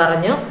എക്സാമ്പിൾസ്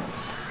പറഞ്ഞു,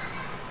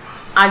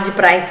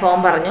 ആൾജിബ്രായിക് ഫോം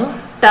പറഞ്ഞു,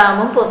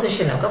 ടേമും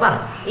പൊസിഷനും ഒക്കെ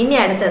പറഞ്ഞു. ഇനി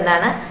അടുത്ത്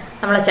എന്താണ്?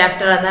 നമ്മളെ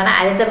ചാപ്റ്റർ എന്താണ്?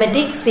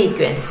 Arithmetic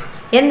sequence.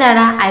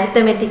 എന്താണ്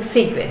അരിത്തമെറ്റിക്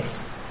സീക്വൻസ്?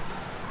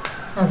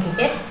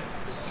 നോക്കിക്കേ.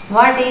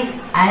 What is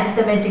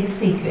arithmetic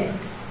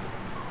sequence?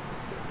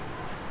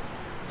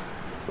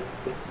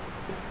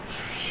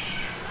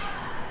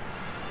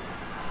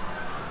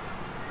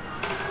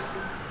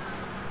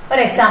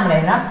 ഒരു എക്സാമ്പിൾ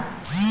എഴുതാം.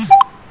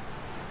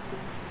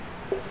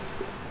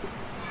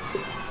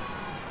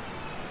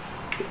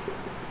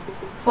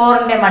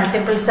 ഫോറിൻ്റെ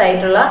മൾട്ടിപ്പിൾസ്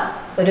ആയിട്ടുള്ള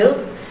ഒരു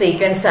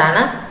സീക്വൻസ്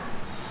ആണ്.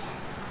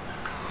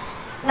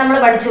 നമ്മൾ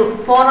പഠിച്ചു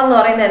 4 എന്ന്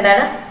പറയുന്നത്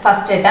എന്താണ്?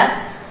 ഫസ്റ്റ് ടേം,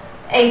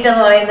 8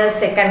 എന്ന് പറയുന്നത്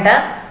സെക്കൻഡ്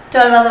ടേം,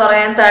 12 എന്ന്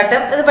പറയുന്നത് തേർഡ്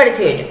ടേം. ഇത്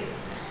പഠിച്ചു കഴിഞ്ഞു.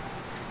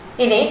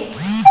 ഇനി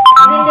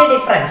ഇതിൻ്റെ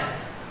ഡിഫറൻസ്,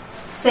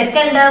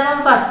 സെക്കൻഡ് ടേമും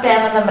ഫസ്റ്റ്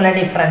ടേമും തമ്മിലുള്ള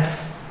ഡിഫറൻസ്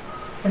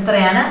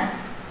എത്രയാണ്?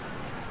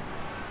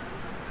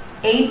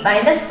 8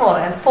 minus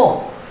 4 4.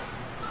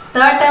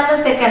 Third term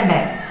second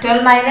term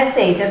 12 minus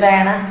 8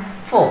 എത്രയാണ്?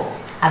 4.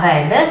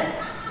 അതായത്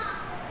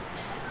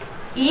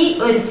ഈ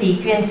ഒരു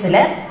സീക്വൻസിൽ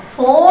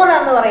 4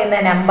 എന്ന് പറയുന്ന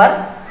നമ്പർ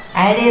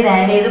ആഡ്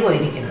ചെയ്ത്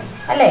പോയിരിക്കുന്നു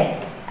അല്ലേ?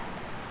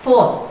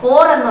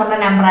 4 എന്ന് പറഞ്ഞ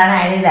നമ്പറാണ്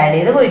ആഡ്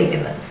ചെയ്ത്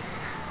പോയിരിക്കുന്നത്.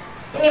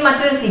 ഇനി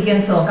മറ്റൊരു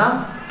സീക്വൻസ് നോക്കാം.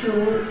 2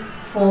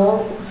 4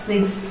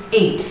 6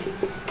 8.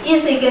 ഈ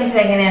സീക്വൻസിൽ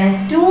എങ്ങനെയാണ്?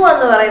 2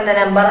 എന്ന് പറയുന്ന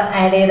നമ്പർ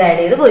ആഡ്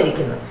ചെയ്ത്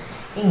പോയിരിക്കുന്നു.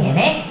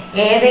 ഇങ്ങനെ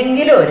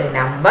ഏതെങ്കിലും ഒരു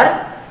നമ്പർ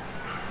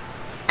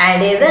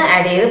ആഡ്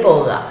ചെയ്ത്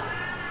പോവുക.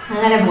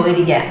 അങ്ങനെ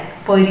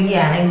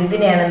പോയിരിക്കുകയാണെങ്കിൽ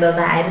ഇതിനെയാണ്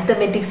എന്തോന്ന്?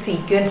 അരിത്തമെറ്റിക്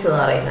സീക്വൻസ് എന്ന്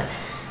പറയുന്നത്.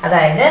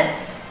 അതായത്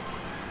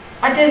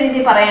മറ്റൊരു രീതി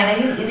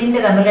പറയുകയാണെങ്കിൽ ഇതിൻ്റെ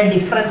തമ്മിലുള്ള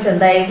ഡിഫറൻസ്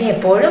എന്തായിരിക്കും?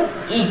 എപ്പോഴും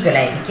ഈക്വൽ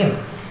ആയിരിക്കും.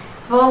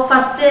 അപ്പോൾ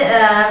ഫസ്റ്റ്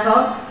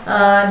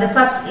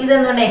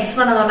ഇതെന്ന് പറഞ്ഞാൽ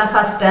x1 എന്ന് പറഞ്ഞാൽ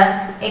ഫസ്റ്റ്,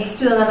 x2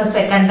 എന്ന് പറഞ്ഞാൽ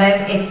സെക്കൻഡ് ടൈം,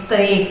 x3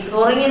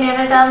 x4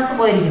 ഇങ്ങനെയാണ് ടേംസ്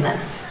പോയിരിക്കുന്നത്.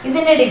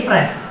 ഇതിൻ്റെ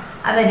ഡിഫറൻസ്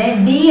അതിനെ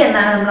d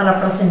എന്നാണ് നമ്മൾ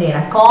റെപ്രസെന്റ്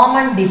ചെയ്യുന്നത്.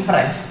 Common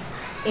difference.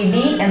 ഈ d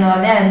എന്ന്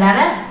പറഞ്ഞാൽ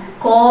എന്താണ്?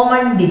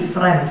 Common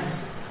difference.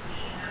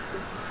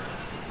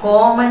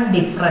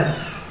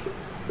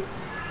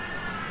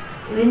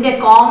 ഇതിൻ്റെ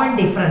കോമൺ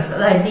ഡിഫറൻസ്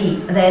അതായത് d,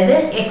 അതായത്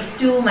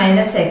x2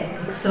 minus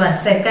x1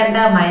 second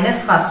term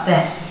minus first,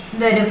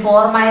 ഇതൊരു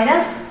 4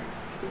 മൈനസ്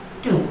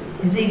 2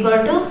 ഇസ് ഈക്വൽ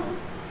ടു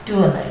 2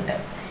 എന്ന് കിട്ടും.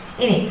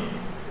 ഇനി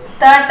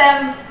third term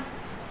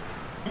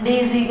d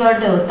is equal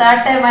to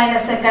third term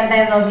minus second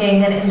term നോക്കിയാൽ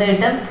എങ്ങനെ എന്ത്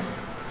കിട്ടും?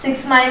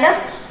 6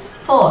 മൈനസ്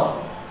 4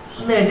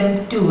 എന്ത് കിട്ടും?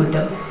 2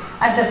 കിട്ടും.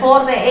 അടുത്ത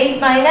 4 8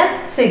 മൈനസ്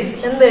 6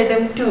 എന്ത്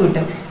കിട്ടും 2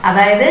 കിട്ടും.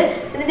 അതായത്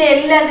ഇതിന്റെ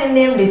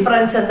എല്ലാത്തിന്റെയും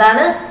ഡിഫറൻസ്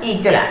എന്താണ്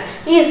ഈക്വൽ ആണ്.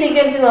 ഈ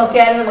സീക്വൻസ്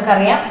നോക്കിയാൽ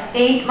നമുക്കറിയാം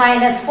 8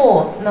 മൈനസ് 4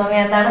 എന്ന്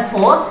പറഞ്ഞാൽ എന്താണ്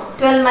 4,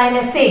 12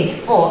 മൈനസ് 8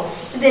 4.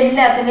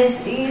 ഇതെല്ലാത്തിന്റെയും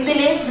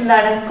ഇതിൽ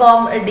എന്താണ്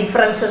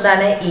ഡിഫറൻസ്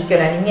എന്താണ്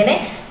ഈക്വൽ ആണ്. ഇങ്ങനെ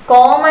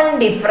കോമൺ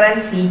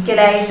ഡിഫറൻസ് ഈക്വൽ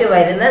ആയിട്ട്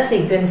വരുന്ന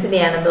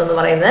സീക്വൻസിനെയാണ് എന്തോന്ന്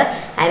പറയുന്നത്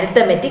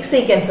അരിത്തമെറ്റിക്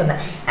സീക്വൻസ് എന്ന്.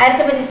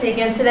 അരിത്തമെറ്റിക്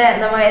സീക്വൻസിൽ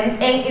നമ്മൾ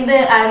ഇത്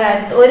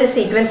ഒരു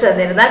സീക്വൻസ്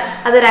തന്നിരുന്നാൽ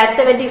അതൊരു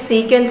അരിത്തമെറ്റിക്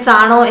സീക്വൻസ്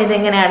ആണോ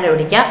ഇതെങ്ങനെയാണ്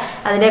കണ്ടുപിടിക്കുക,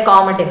 അതിന്റെ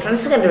കോമൺ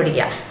ഡിഫറൻസ്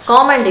കണ്ടുപിടിക്കുക.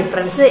 കോമൺ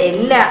ഡിഫറൻസ്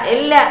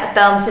എല്ലാ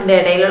ടേംസിന്റെ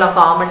ഇടയിലുള്ള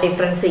കോമൺ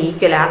ഡിഫറൻസ്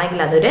ഈക്വൽ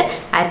ആണെങ്കിൽ അതൊരു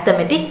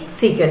അരിത്തമെറ്റിക്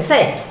സീക്വൻസ്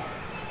ആയിരിക്കും.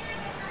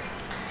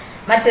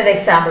 മറ്റൊരു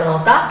എക്സാമ്പിൾ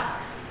നോക്കാം.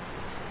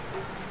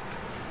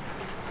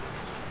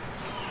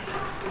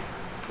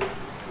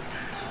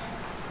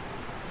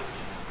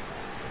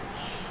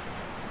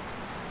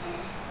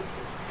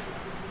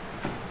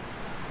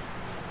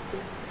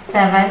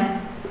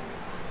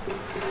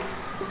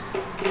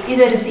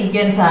 ഇതൊരു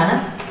സീക്വൻസ് ആണ്.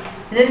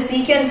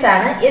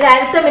 ഇത്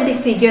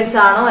അരിത്തമെറ്റിക് സീക്വൻസ്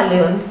ആണോ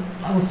അല്ലയോ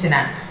ക്വസ്റ്റ്യൻ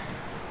ആണ്.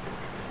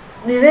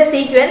 This A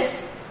sequence.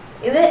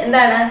 ഇത്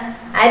എന്താണ്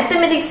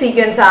അരിത്തമെറ്റിക്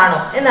സീക്വൻസ് ആണോ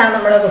എന്നാണ്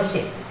നമ്മുടെ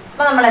ക്വസ്റ്റ്യൻ.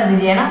 അപ്പൊ നമ്മൾ എന്ത്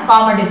ചെയ്യണം,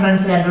 കോമൺ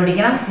ഡിഫറൻസ്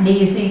കണ്ടുപിടിക്കണം. d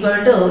is equal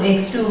to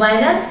x2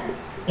 minus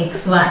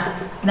x1.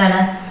 എന്താണ്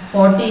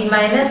 14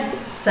 മൈനസ്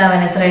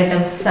 7 എത്ര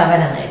കിട്ടും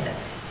 7 എന്ന് കിട്ടും.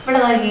 ഇവിടെ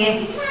നോക്കിയേ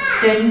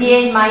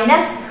 28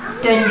 മൈനസ്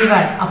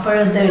 21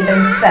 അപ്പോഴും എന്ത് കിട്ടും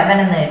 7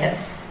 എന്ന് കിട്ടും.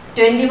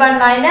 21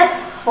 മൈനസ്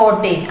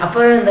 14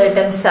 അപ്പോഴും എന്ത്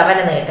കിട്ടും 7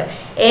 എന്ന് കിട്ടും.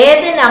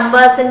 ഏത്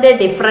നമ്പേഴ്സിന്റെ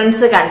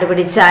ഡിഫറൻസ്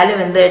കണ്ടുപിടിച്ചാലും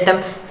എന്ത് കിട്ടും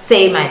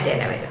സെയിം ആയിട്ട്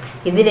തന്നെ വരും.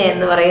 ഇതിനെ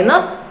എന്ന് പറയുന്നു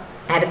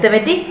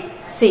അരിത്തമെറ്റിക്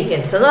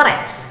സീക്വൻസ് എന്ന്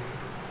പറയാം.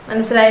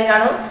 മനസ്സിലായി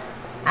കാണും.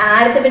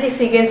 അരിത്തമെറ്റിക്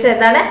സീക്വൻസ്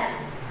എന്താണ്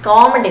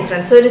കോമൺ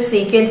ഡിഫറൻസ്. ഒരു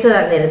സീക്വൻസ്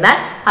തന്നിരുന്നാൽ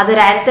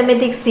അതൊരു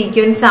അരിത്തമെറ്റിക്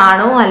സീക്വൻസ്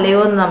ആണോ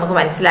അല്ലയോ എന്ന് നമുക്ക്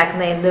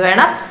മനസ്സിലാക്കുന്ന എന്ത്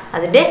വേണം,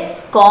 അതിന്റെ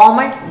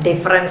കോമൺ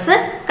ഡിഫറൻസ്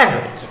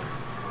കണ്ടുപിടിക്കുക.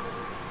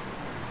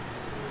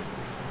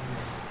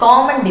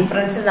 കോമൺ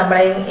ഡിഫറൻസ് നമ്മൾ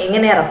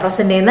എങ്ങനെ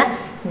റെപ്രസെന്റ് ചെയ്യുന്ന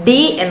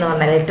ഡി എന്ന്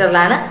പറഞ്ഞ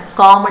ലെറ്ററിലാണ്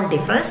കോമൺ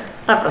ഡിഫറൻസ്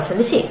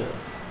റെപ്രസെന്റ് ചെയ്യുന്നത്.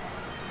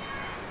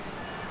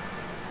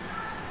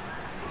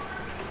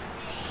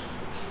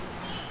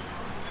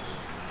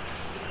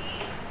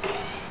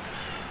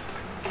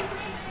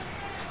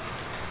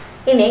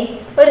 ഇനി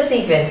ഒരു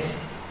സീക്വൻസ്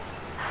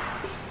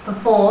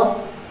 4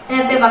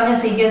 നേരത്തെ പറഞ്ഞ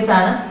സീക്വൻസ്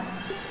ആണ്.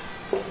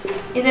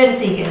 ഇതൊരു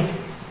സീക്വൻസ്.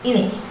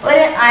 ഇനി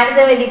ഒരു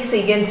അരിത്തമെറ്റിക്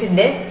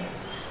സീക്വൻസിന്റെ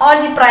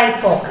ഓൾജിബ്രൈക്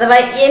ഫോം അഥവാ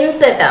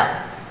nth ടേം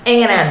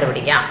എങ്ങനെ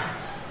കണ്ടുപിടിക്കാം.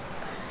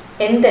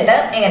 nth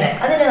ടേം എങ്ങനെ,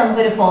 അതിന്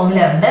നമുക്കൊരു ഫോർമുല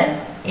ഉണ്ട്.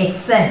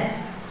 xn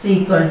is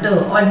equal to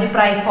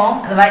algebraic form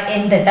അഥവാ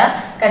nth ടേം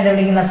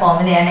കണ്ടുപിടിക്കുന്ന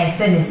ഫോർമുലയാണ്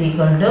xn is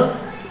equal to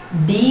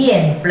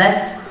dn plus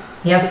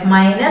f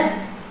minus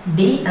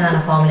d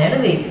എന്നാണ് ഫോർമുലയാണ്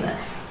ഉപയോഗിക്കുന്നത്.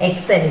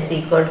 xn is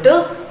equal to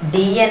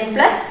dn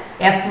plus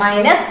f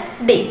minus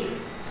d.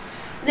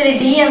 ഇതിൽ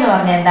d എന്ന്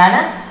പറഞ്ഞാൽ എന്താണ്,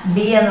 d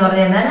എന്ന്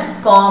പറഞ്ഞാൽ എന്താണ്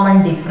കോമൺ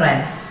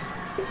ഡിഫറൻസ്.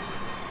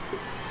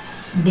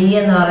 d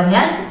എന്ന്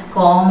പറഞ്ഞാൽ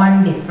കോമൺ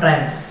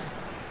ഡിഫറൻസ്.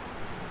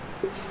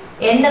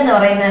 n എന്ന്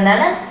പറയുന്നത്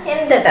എന്താണ്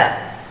nth term,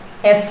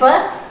 f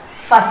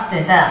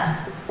first term,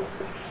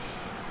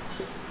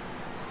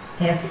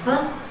 f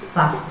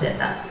first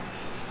term.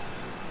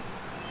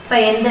 അപ്പൊ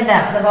nth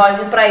ടേം അത്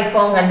ഓൾജിബ്രൈക്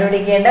ഫോം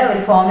കണ്ടുപിടിക്കേണ്ട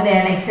ഒരു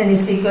ഫോർമുലയാണ് xn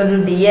is equal to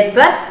dn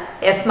plus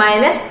f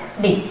minus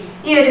d.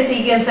 ഈ ഒരു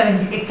സീക്വൻസ്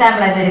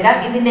എക്സാമ്പിൾ ആയിട്ട് എടുക്കാം.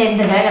 ഇതിന്റെ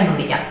nth ടേം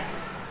കണ്ടുപിടിക്കാം.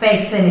 അപ്പൊ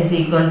xn is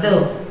equal to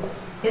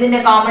ഇതിന്റെ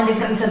കോമൺ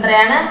ഡിഫറൻസ്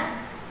എത്രയാണ്,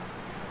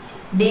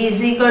 d is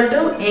equal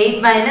to 8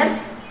 minus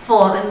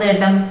 4 എന്ന്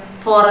കിട്ടും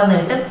 4 എന്ന്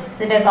കിട്ടും.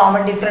 ഇതിന്റെ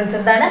കോമൺ ഡിഫറൻസ്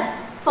എന്താണ്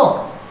 4.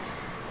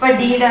 അപ്പൊ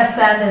d യുടെ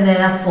സ്ഥാനത്ത്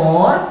എന്താണ്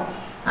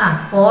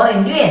 4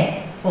 into n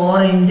 4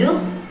 into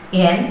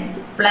n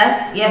plus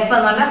f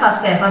എന്ന് പറഞ്ഞാൽ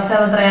ഫസ്റ്റ് ടൈം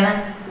എത്രയാണ്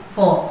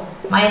 4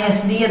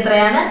 മൈനസ് d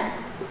എത്രയാണ്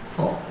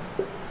 4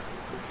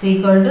 is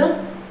equal to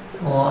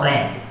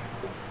 4n.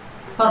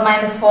 4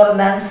 minus 4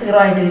 എന്താണ് 0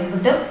 ആയിട്ട്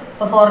കിട്ടും.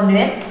 അപ്പൊ 4 into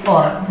n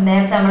 4.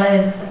 നേരത്തെ നമ്മൾ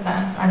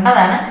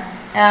കണ്ടതാണ്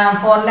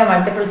 4ന്റെ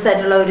മൾട്ടിപ്പിൾസ്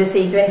ആയിട്ടുള്ള ഒരു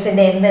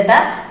സീക്വൻസിന്റെ nth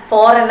ടേം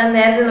 4 എണ്ണം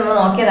നേരത്തെ നമ്മൾ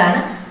നോക്കിയതാണ്.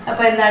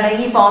 അപ്പൊ എന്താണ്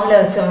ഈ ഫോർമുല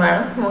വെച്ച്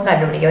വേണം നമുക്ക്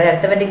കണ്ടുപിടിക്കുക. ഒരു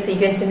arithmetic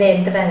സീക്വൻസിന്റെ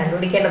nth term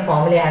കണ്ടുപിടിക്കേണ്ട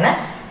ഫോർമുലയാണ്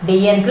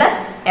dn plus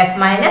f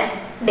minus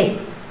d.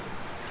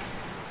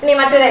 ഇനി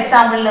മറ്റൊരു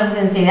എക്സാമ്പിളിൽ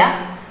നമുക്ക് ഇത് ചെയ്യാം.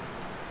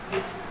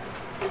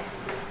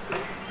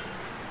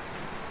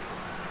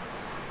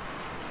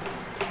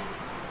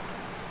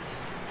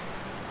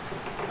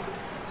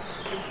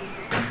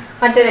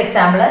 മറ്റൊരു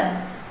എക്സാമ്പിൾ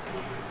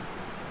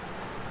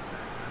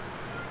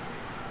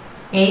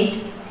 8.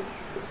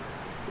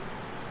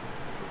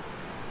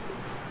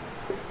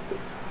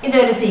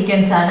 ഇതൊരു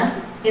സീക്വൻസ് ആണ്.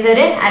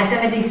 ഇതൊരു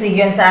അരിത്തമെറ്റിക്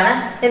സീക്വൻസ് ആണ്.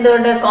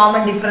 എന്തുകൊണ്ട്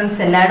കോമൺ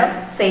ഡിഫറൻസ് എല്ലായിടും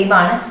സെയിം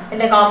ആണ്.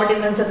 ഇതിന്റെ കോമൺ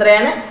ഡിഫറൻസ്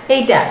എത്രയാണ്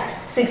 8 ആണ്.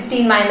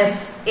 16 minus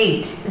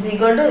 8 is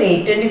equal to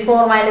 8.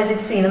 24 minus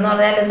 16 എന്ന്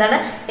പറഞ്ഞാൽ എന്താണ്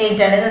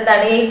 8 ആണ്.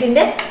 ഇതെന്താണ്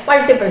 8ന്റെ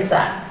മൾട്ടിപ്പിൾസ്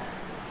ആണ്.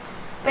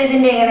 അപ്പൊ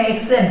ഇതിന്റെ എങ്ങനെ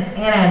xn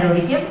എങ്ങനെ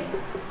കണ്ടുപിടിക്കും,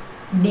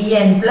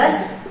 dn plus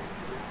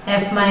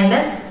f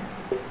minus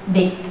d.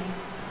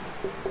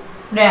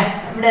 ഇവിടെ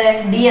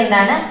d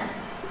എന്താണ്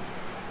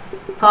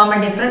കോമൺ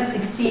ഡിഫറൻസ്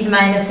 16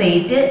 minus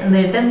 8 എന്ന്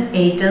കിട്ടും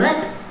 8 എന്ന്.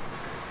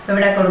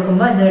 ഇവിടെ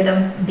കൊടുക്കുമ്പോൾ എന്ത് കിട്ടും?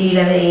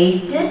 ഡിയുടെ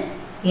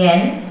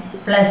 8n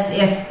plus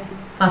F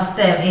first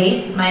time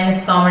 8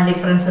 minus common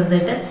difference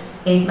എന്നിട്ട്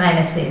 8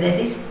 മൈനസ് 8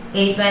 ദാറ്റ് ഈസ്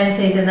 8 മൈനസ്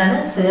 8 എന്താണ്?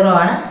 0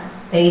 ആണ്.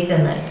 8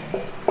 എന്ന്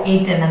കിട്ടും.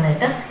 8 എന്ന്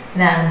കിട്ടും.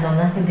 ഇതാണ്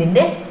തോന്നുന്നത്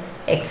ഇതിൻ്റെ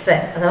എക്സ്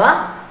അഥവാ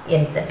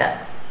nth ടേം.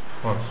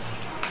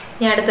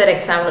 ഇനി അടുത്തൊരു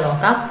എക്സാമ്പിൾ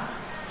നോക്കാം.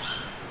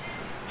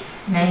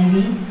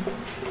 19,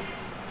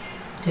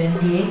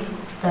 28,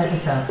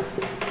 37.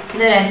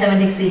 ഇതൊരു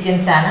അരിത്തമെറ്റിക്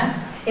സീക്വൻസ് ആണ്.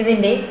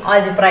 ഇതിൻ്റെ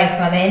ആൾജിബ്രായിക്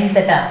nth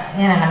ടേം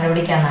ഇങ്ങനെ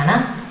കണ്ടുപിടിക്കാവുന്നതാണ്.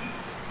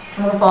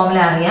 നമുക്ക് ഫോർമുല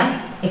അറിയാം.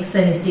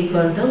 xn is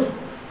equal to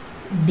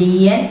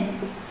dn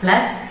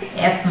plus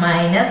f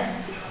minus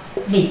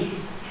d.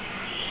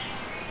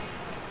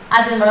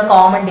 അത് നമ്മൾ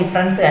കോമൺ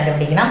ഡിഫറൻസ്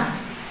കണ്ടുപിടിക്കണം.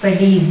 അപ്പോൾ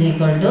d is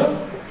equal to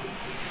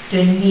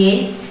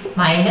 28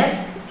 minus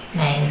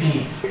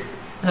 19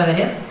 എത്ര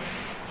വരും?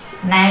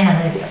 9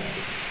 എന്ന് കിട്ടും.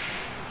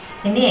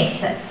 ഇനി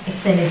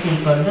xn is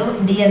equal to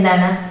d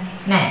എന്താണ്?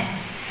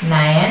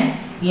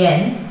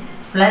 9n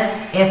പ്ലസ്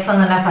എഫ്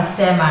എന്നുള്ള ഫസ്റ്റ്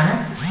ടൈം ആണ്.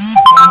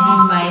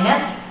 19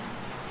 മൈനസ്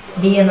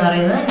d എന്ന്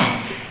പറയുന്നത് 9.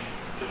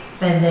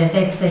 അപ്പോൾ എന്തായിട്ട്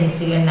xn is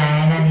equal to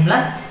 9n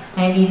plus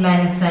 19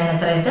 minus 9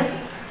 എത്ര കിട്ടും?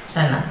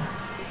 10.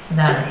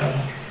 ഇതാണ്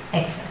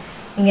x.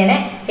 ഇങ്ങനെ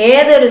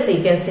ഏതൊരു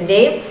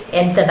സീക്വൻസിൻ്റെയും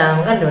nth ടേം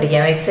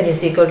കണ്ടുപിടിക്കാം. xn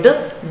is equal to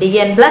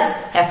dn plus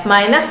F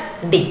minus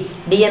d.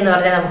 d എന്ന്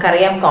പറഞ്ഞാൽ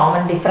നമുക്കറിയാം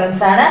കോമൺ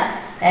ഡിഫറൻസ് ആണ്.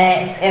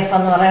 എഫ്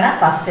എന്ന് പറയുന്നത്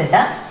ഫസ്റ്റ്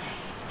ടേം.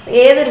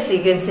 ഏതൊരു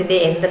സീക്വൻസിൻ്റെ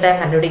nth ടേം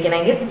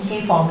കണ്ടുപിടിക്കണമെങ്കിൽ ഈ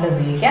ഫോർമുല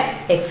ഉപയോഗിക്കാം.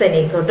 xn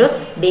equal to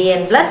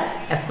dn plus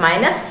F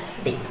minus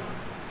d.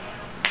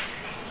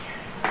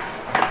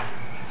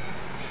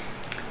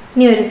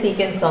 ഇനി ഒരു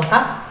സീക്വൻസ്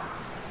നോക്കാം.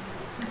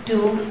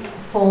 2,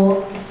 4,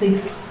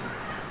 6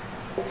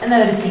 എന്ന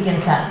ഒരു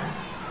സീക്വൻസ് ആണ്.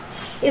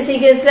 ഈ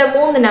സീക്വൻസിലെ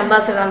 3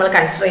 നമ്പേഴ്സാണ് നമ്മൾ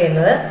കൺസിഡർ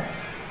ചെയ്യുന്നത്.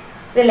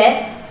 ഇതിലെ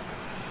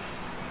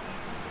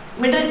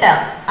മിഡിൽ ടേം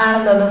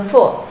ആണെന്ന് തോന്നുന്നു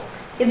 4.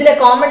 ഇതിലെ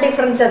കോമൺ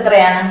ഡിഫറൻസ്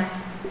എത്രയാണ്?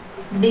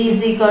 d is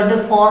equal to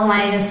 4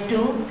 minus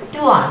 2,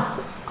 2 ആണ്.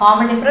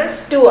 കോമൺ ഡിഫറൻസ്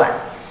 2 ആണ്.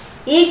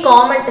 ഈ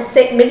കോമൺ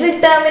മിഡിൽ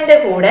ടേമിൻ്റെ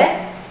കൂടെ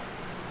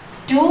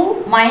 2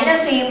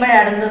 മൈനസ്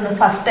ചെയ്യുമ്പോഴാണ്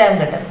ഫസ്റ്റ് ടേം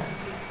കിട്ടുന്നത്.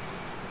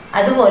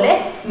 അതുപോലെ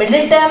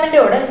മിഡിൽ ടേമിൻ്റെ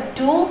കൂടെ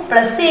 2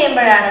 പ്ലസ്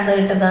ചെയ്യുമ്പോഴാണ്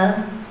കിട്ടുന്നത്?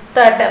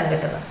 തേർഡ് ടേം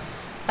കിട്ടുന്നത്.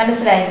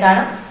 മനസ്സിലായി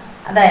കാണും.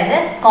 അതായത്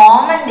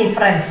കോമൺ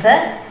ഡിഫറൻസ്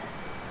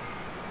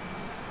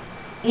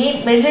ഈ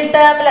മിഡിൽ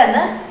ടേമിൽ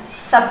നിന്ന്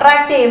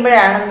സബ്ട്രാക്ട്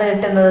ചെയ്യുമ്പോഴാണ്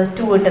കിട്ടുന്നത്?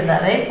 2 കിട്ടുന്നത്.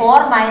 അതായത്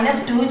 4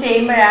 മൈനസ് 2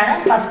 ചെയ്യുമ്പോഴാണ്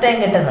ഫസ്റ്റ് ടൈം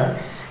കിട്ടുന്നത്.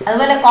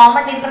 അതുപോലെ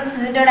കോമൺ ഡിഫറൻസ്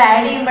ഇതിൻ്റെ കൂടെ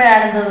ആഡ്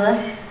ചെയ്യുമ്പോഴാണ്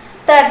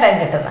തേർഡ് ടൈം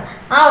കിട്ടുന്നത്.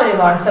 ആ ഒരു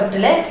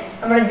കോൺസെപ്റ്റിൽ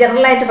നമ്മൾ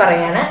ജനറലായിട്ട്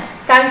പറയുകയാണ്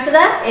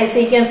consider A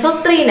sequence of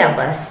 3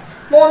 numbers.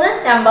 3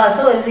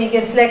 numbers ഒരു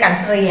സീക്വൻസിലെ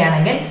കൺസിഡർ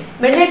ചെയ്യുകയാണെങ്കിൽ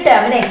മിഡിൽ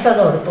ടേമിന് എക്സ്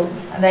എന്ന് കൊടുത്തു.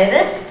 അതായത്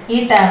ഈ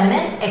ടേമിന്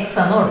എക്സ്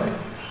എന്ന് കൊടുത്തു.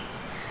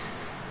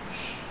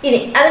 ഇനി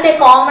അതിൻ്റെ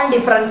കോമൺ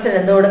ഡിഫറൻസിന്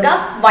എന്ത് കൊടുക്കാം?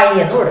 വൈ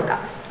എന്ന് കൊടുക്കാം.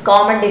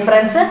 Common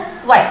difference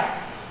Y.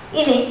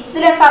 ഇനി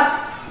ഇതിലെ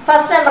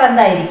ഫസ്റ്റ് നമ്പർ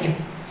എന്തായിരിക്കും?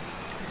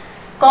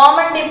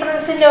 കോമൺ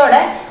ഡിഫറൻസിൽ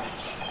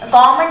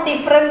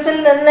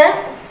നിന്ന്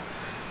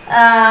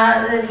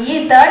ഈ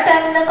തേർഡ്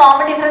ടേമിൽ നിന്ന്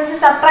കോമൺ ഡിഫറൻസ്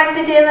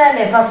സബ്ട്രാക്ട്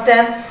ചെയ്യുന്നതല്ലേ ഫസ്റ്റ്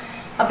ടേം.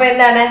 അപ്പോൾ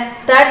എന്താണ്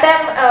തേർഡ്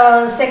ടേം?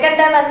 സെക്കൻഡ്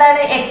ടേം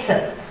എന്താണ്? എക്സ്.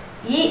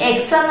 ഈ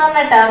എക്സ് എന്ന്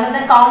പറഞ്ഞ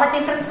ടേമിന് കോമൺ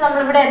ഡിഫറൻസ്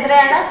നമ്മളിവിടെ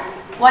എത്രയാണ്?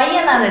 വൈ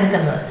എന്നാണ്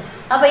എടുക്കുന്നത്.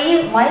 അപ്പോൾ ഈ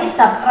വൈ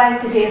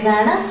സബ്ട്രാക്ട്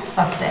ചെയ്യുന്നതാണ്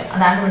ഫസ്റ്റ് ടേം.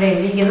 അതാണ് ഇവിടെ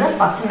എഴുതിയിരിക്കുന്നത്.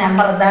 ഫസ്റ്റ്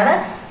നമ്പർ എന്താണ്?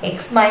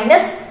 X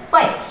minus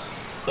Y.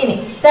 ഇനി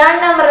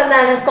തേർഡ് നമ്പർ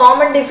എന്താണ്?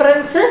 കോമൺ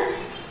ഡിഫറൻസ്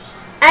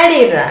ആഡ്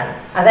ചെയ്തതാണ്.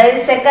 അതായത്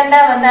സെക്കൻഡ്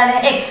ടേം എന്താണ്?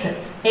 എക്സ്.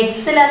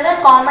 എക്സിൽ നിന്ന്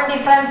കോമൺ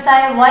ഡിഫറൻസ്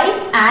ആയ വൈ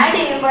ആഡ്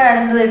ചെയ്യുമ്പോഴാണ്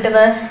എന്ത്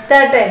കിട്ടുന്നത്?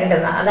 തേർഡ് ടൈം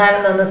കിട്ടുന്നത്.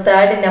 അതാണ്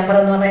തേർഡ് നമ്പർ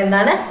എന്ന് പറയുന്നത്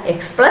എന്താണ്?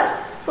 X plus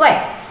Y.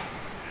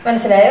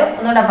 മനസ്സിലായോ?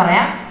 ഒന്നുകൂടെ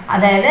പറയാം.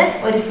 അതായത്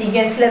ഒരു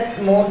സീക്വൻസിലെ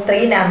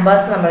 3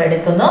 നമ്പേഴ്സ് നമ്മൾ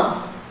എടുക്കുന്നു.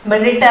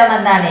 മിഡിൽ ടേം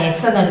എന്താണ്?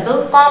 എക്സ് എന്നെടുത്തു.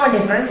 Common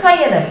difference Y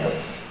എന്നെടുത്തു.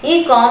 ഈ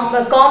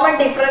കോമൺ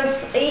ഡിഫറൻസ്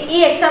ഈ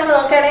എക്സാമ്പിൾ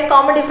നോക്കുകയാണെങ്കിൽ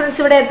കോമൺ ഡിഫറൻസ്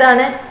ഇവിടെ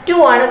എന്താണ്?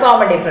 2 ആണ്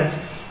കോമൺ ഡിഫറൻസ്.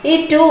 ഈ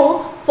 2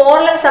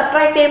 4ൽ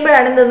സബ്ട്രാക്ട്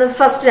ചെയ്യുമ്പോഴാണ്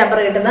ഫസ്റ്റ് നമ്പർ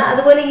കിട്ടുന്നത്.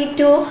 അതുപോലെ ഈ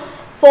 2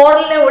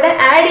 4ൻ്റെ കൂടെ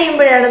ആഡ്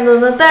ചെയ്യുമ്പോഴാണ്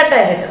തേർഡ്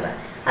ടൈം കിട്ടുന്നത്.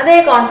 അതേ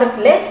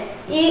കോൺസെപ്റ്റിൽ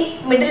ഈ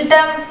മിഡിൽ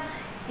ടേം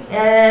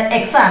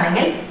എക്സ്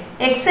ആണെങ്കിൽ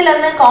എക്സിൽ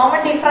നിന്ന്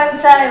കോമൺ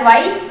ഡിഫറൻസ് ആയ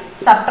വൈ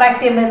സബ്ട്രാക്ട്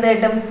ചെയ്യുമ്പോൾ എന്ത്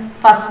കിട്ടും?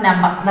 ഫസ്റ്റ്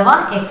നമ്പർ അഥവാ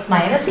എക്സ്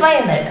മൈനസ് വൈ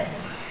എന്ന് കിട്ടും.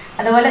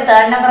 അതുപോലെ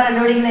തേർഡ് നമ്പർ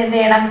കണ്ടുപിടിക്കുന്നത് എന്ത്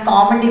ചെയ്യണം?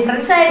 കോമൺ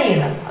ഡിഫറൻസ് ആഡ്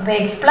ചെയ്യണം. അപ്പോൾ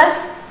എക്സ് പ്ലസ്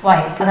വൈ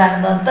അതാണ്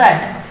തേർഡ്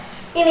നമ്പർ.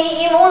 ഇനി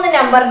ഈ 3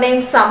 നമ്പറിൻ്റെയും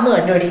സമ്മ്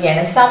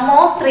കണ്ടുപിടിക്കുകയാണ്. Some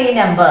of 3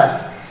 numbers.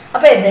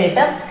 അപ്പോൾ എന്ത്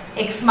കിട്ടും?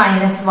 X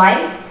minus Y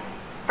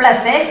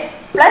plus X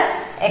plus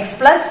X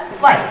plus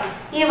Y.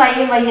 ഈ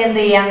വൈയും വൈ എന്ത്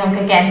ചെയ്യാം?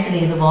 നമുക്ക് ക്യാൻസൽ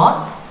ചെയ്ത് പോവാം.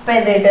 അപ്പോൾ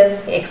എന്ത് കിട്ടും?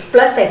 X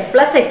plus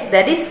X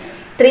that is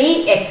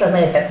 3x എന്ന്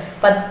കിട്ടും.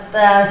 അപ്പം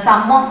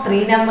സം ഓഫ്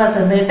 3 നമ്പേഴ്സ്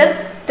എന്ത് കിട്ടും?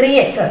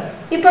 3x.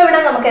 ഇപ്പോൾ ഇവിടെ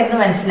നമുക്ക് എന്ത്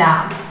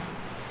മനസ്സിലാവും?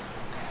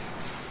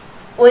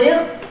 ഒരു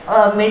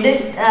മിഡിൽ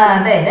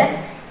അതായത്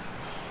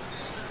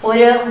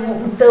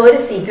ഒരു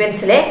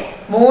സീക്വൻസിലെ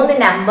 3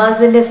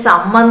 നമ്പേഴ്സിൻ്റെ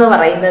സം എന്ന്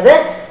പറയുന്നത്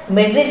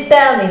മിഡിൽ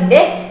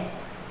ടേമിൻ്റെ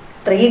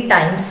 3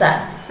 ടൈംസ്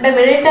ആണ്. ഇവിടെ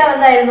മിഡിൽ ടേം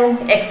എന്തായിരുന്നു?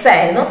 എക്സ്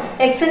ആയിരുന്നു.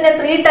 എക്സിൻ്റെ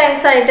 3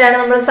 ടൈംസ് ആയിട്ടാണ്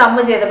നമ്മൾ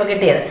സമ്മ് ചെയ്തപ്പോൾ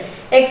കിട്ടിയത്.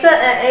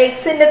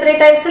 എക്സിൻ്റെ 3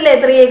 ടൈംസ് അല്ലേ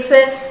 3x.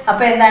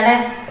 അപ്പോൾ എന്താണ്?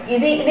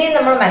 ഇതിൽ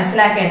നമ്മൾ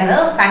മനസ്സിലാക്കേണ്ടത്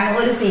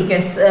ഒരു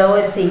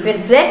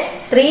സീക്വൻസിലെ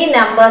 3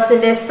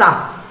 നമ്പേഴ്സിന്റെ സം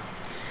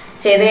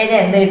ചെയ്ത് കഴിഞ്ഞാൽ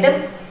എന്ത് കിട്ടും?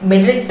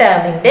 മിഡിൽ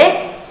ടേമിന്റെ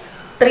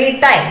 3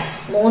 ടൈംസ്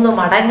 3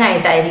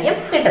 മടങ്ങായിട്ടായിരിക്കും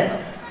കിട്ടുന്നത്.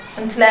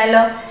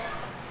 മനസ്സിലായല്ലോ?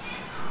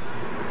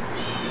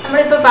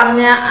 നമ്മളിപ്പോൾ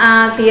പറഞ്ഞ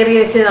തിയറി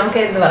വെച്ച് നമുക്ക്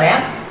എന്ത്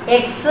പറയാം?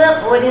 എക്സ്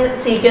ഒരു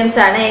സീക്വൻസ്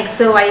ആണ്,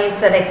 എക്സ് വൈ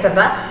ഇസഡ്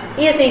എക്സെട്ര.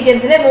 ഈ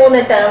സീക്വൻസിലെ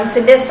 3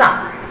 ടേംസിന്റെ സം,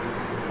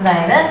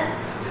 അതായത്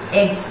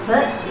X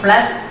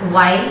plus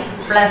Y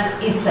plus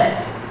Z,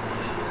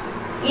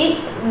 ഈ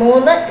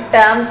 3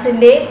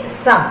 ടേംസിന്റെ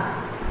സം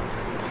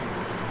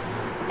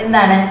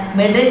എന്താണ്?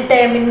 മിഡിൽ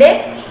ടേമിന്റെ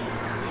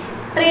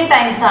 3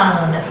 ടൈംസ്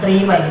ആണെന്നുണ്ട്,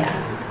 3y ആണ്.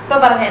 ഇപ്പൊ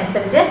പറഞ്ഞ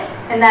അനുസരിച്ച്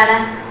എന്താണ്?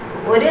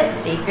 ഒരു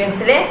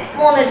സീക്വൻസിലെ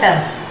 3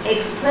 ടേംസ്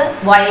എക്സ്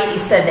വൈ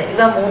ഇസഡ്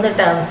ഇവ 3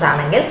 ടേംസ്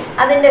ആണെങ്കിൽ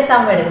അതിന്റെ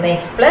സം എടുക്കുന്നത്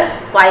X plus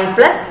Y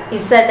plus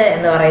Z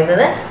എന്ന്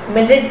പറയുന്നത്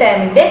middle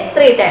ടേമിന്റെ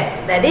 3 times,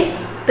 that is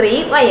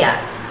 3y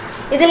ആണ്.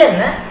 ഇതിൽ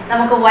നിന്ന്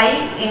നമുക്ക് y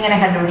എങ്ങനെ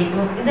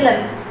കണ്ടുപിടിക്കും? ഇതിൽ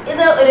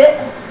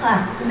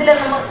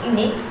നമ്മൾ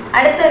ഇനി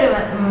അടുത്തൊരു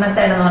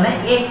മെത്തേഡ് എന്ന് പറഞ്ഞാൽ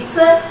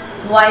എക്സ്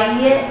വൈ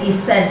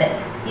ഇസഡ്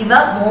ഇവ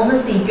 3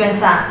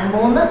 സീക്വൻസ് ആണ്,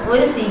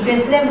 ഒരു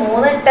സീക്വൻസിലെ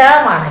 3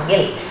 ടേം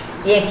ആണെങ്കിൽ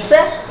എക്സ്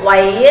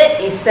വൈ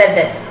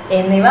ഇസഡ്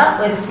എന്നിവ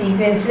ഒരു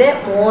സീക്വൻസിലെ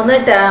 3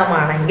 ടേം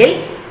ആണെങ്കിൽ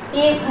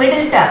ഈ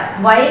middle term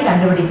y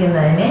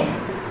കണ്ടുപിടിക്കുന്നതിന്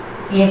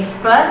X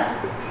plus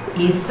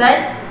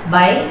Z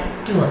by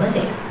 2 എന്ന്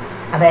ചെയ്യും.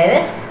 അതായത്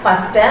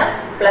first term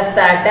plus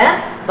third term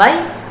by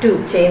 2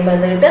 ചെയ്യുമ്പോൾ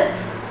എന്ത് കിട്ടും?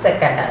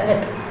 സെക്കൻഡ് ടേം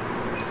കിട്ടും.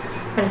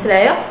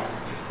 മനസ്സിലായോ?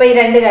 അപ്പോൾ ഈ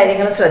 2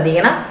 കാര്യങ്ങൾ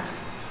ശ്രദ്ധിക്കണം.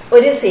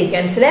 ഒരു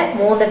സീക്വൻസിലെ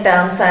 3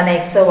 ടേംസ് ആണ്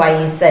എക്സ് വൈ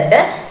ഇസഡ്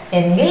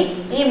എങ്കിൽ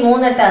ഈ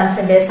 3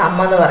 ടേംസിന്റെ സം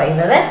എന്ന്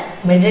പറയുന്നത്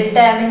മിഡിൽ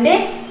ടേമിന്റെ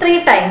 3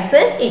 ടൈംസ്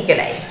ഈക്വൽ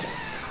ആയിരിക്കും.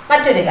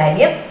 മറ്റൊരു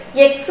കാര്യം,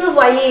 എക്സ്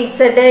വൈ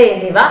ഇസഡ്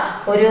എന്നിവ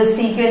ഒരു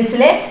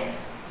സീക്വൻസിലെ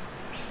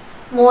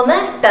 3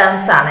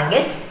 ടേംസ്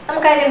ആണെങ്കിൽ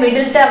നമുക്ക് അതിന്റെ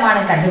മിഡിൽ ടേം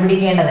ആണ്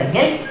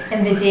കണ്ടുപിടിക്കേണ്ടതെങ്കിൽ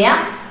എന്ത് ചെയ്യാം?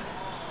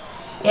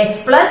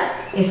 എക്സ് പ്ലസ്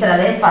ഇസഡ്,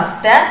 അതായത്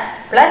first term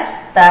plus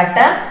third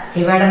term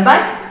divided by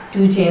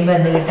 2 ചെയ്യുമ്പോൾ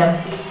എന്ത് കിട്ടും?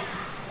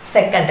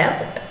 സെക്കൻഡ് ടേം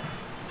കിട്ടും.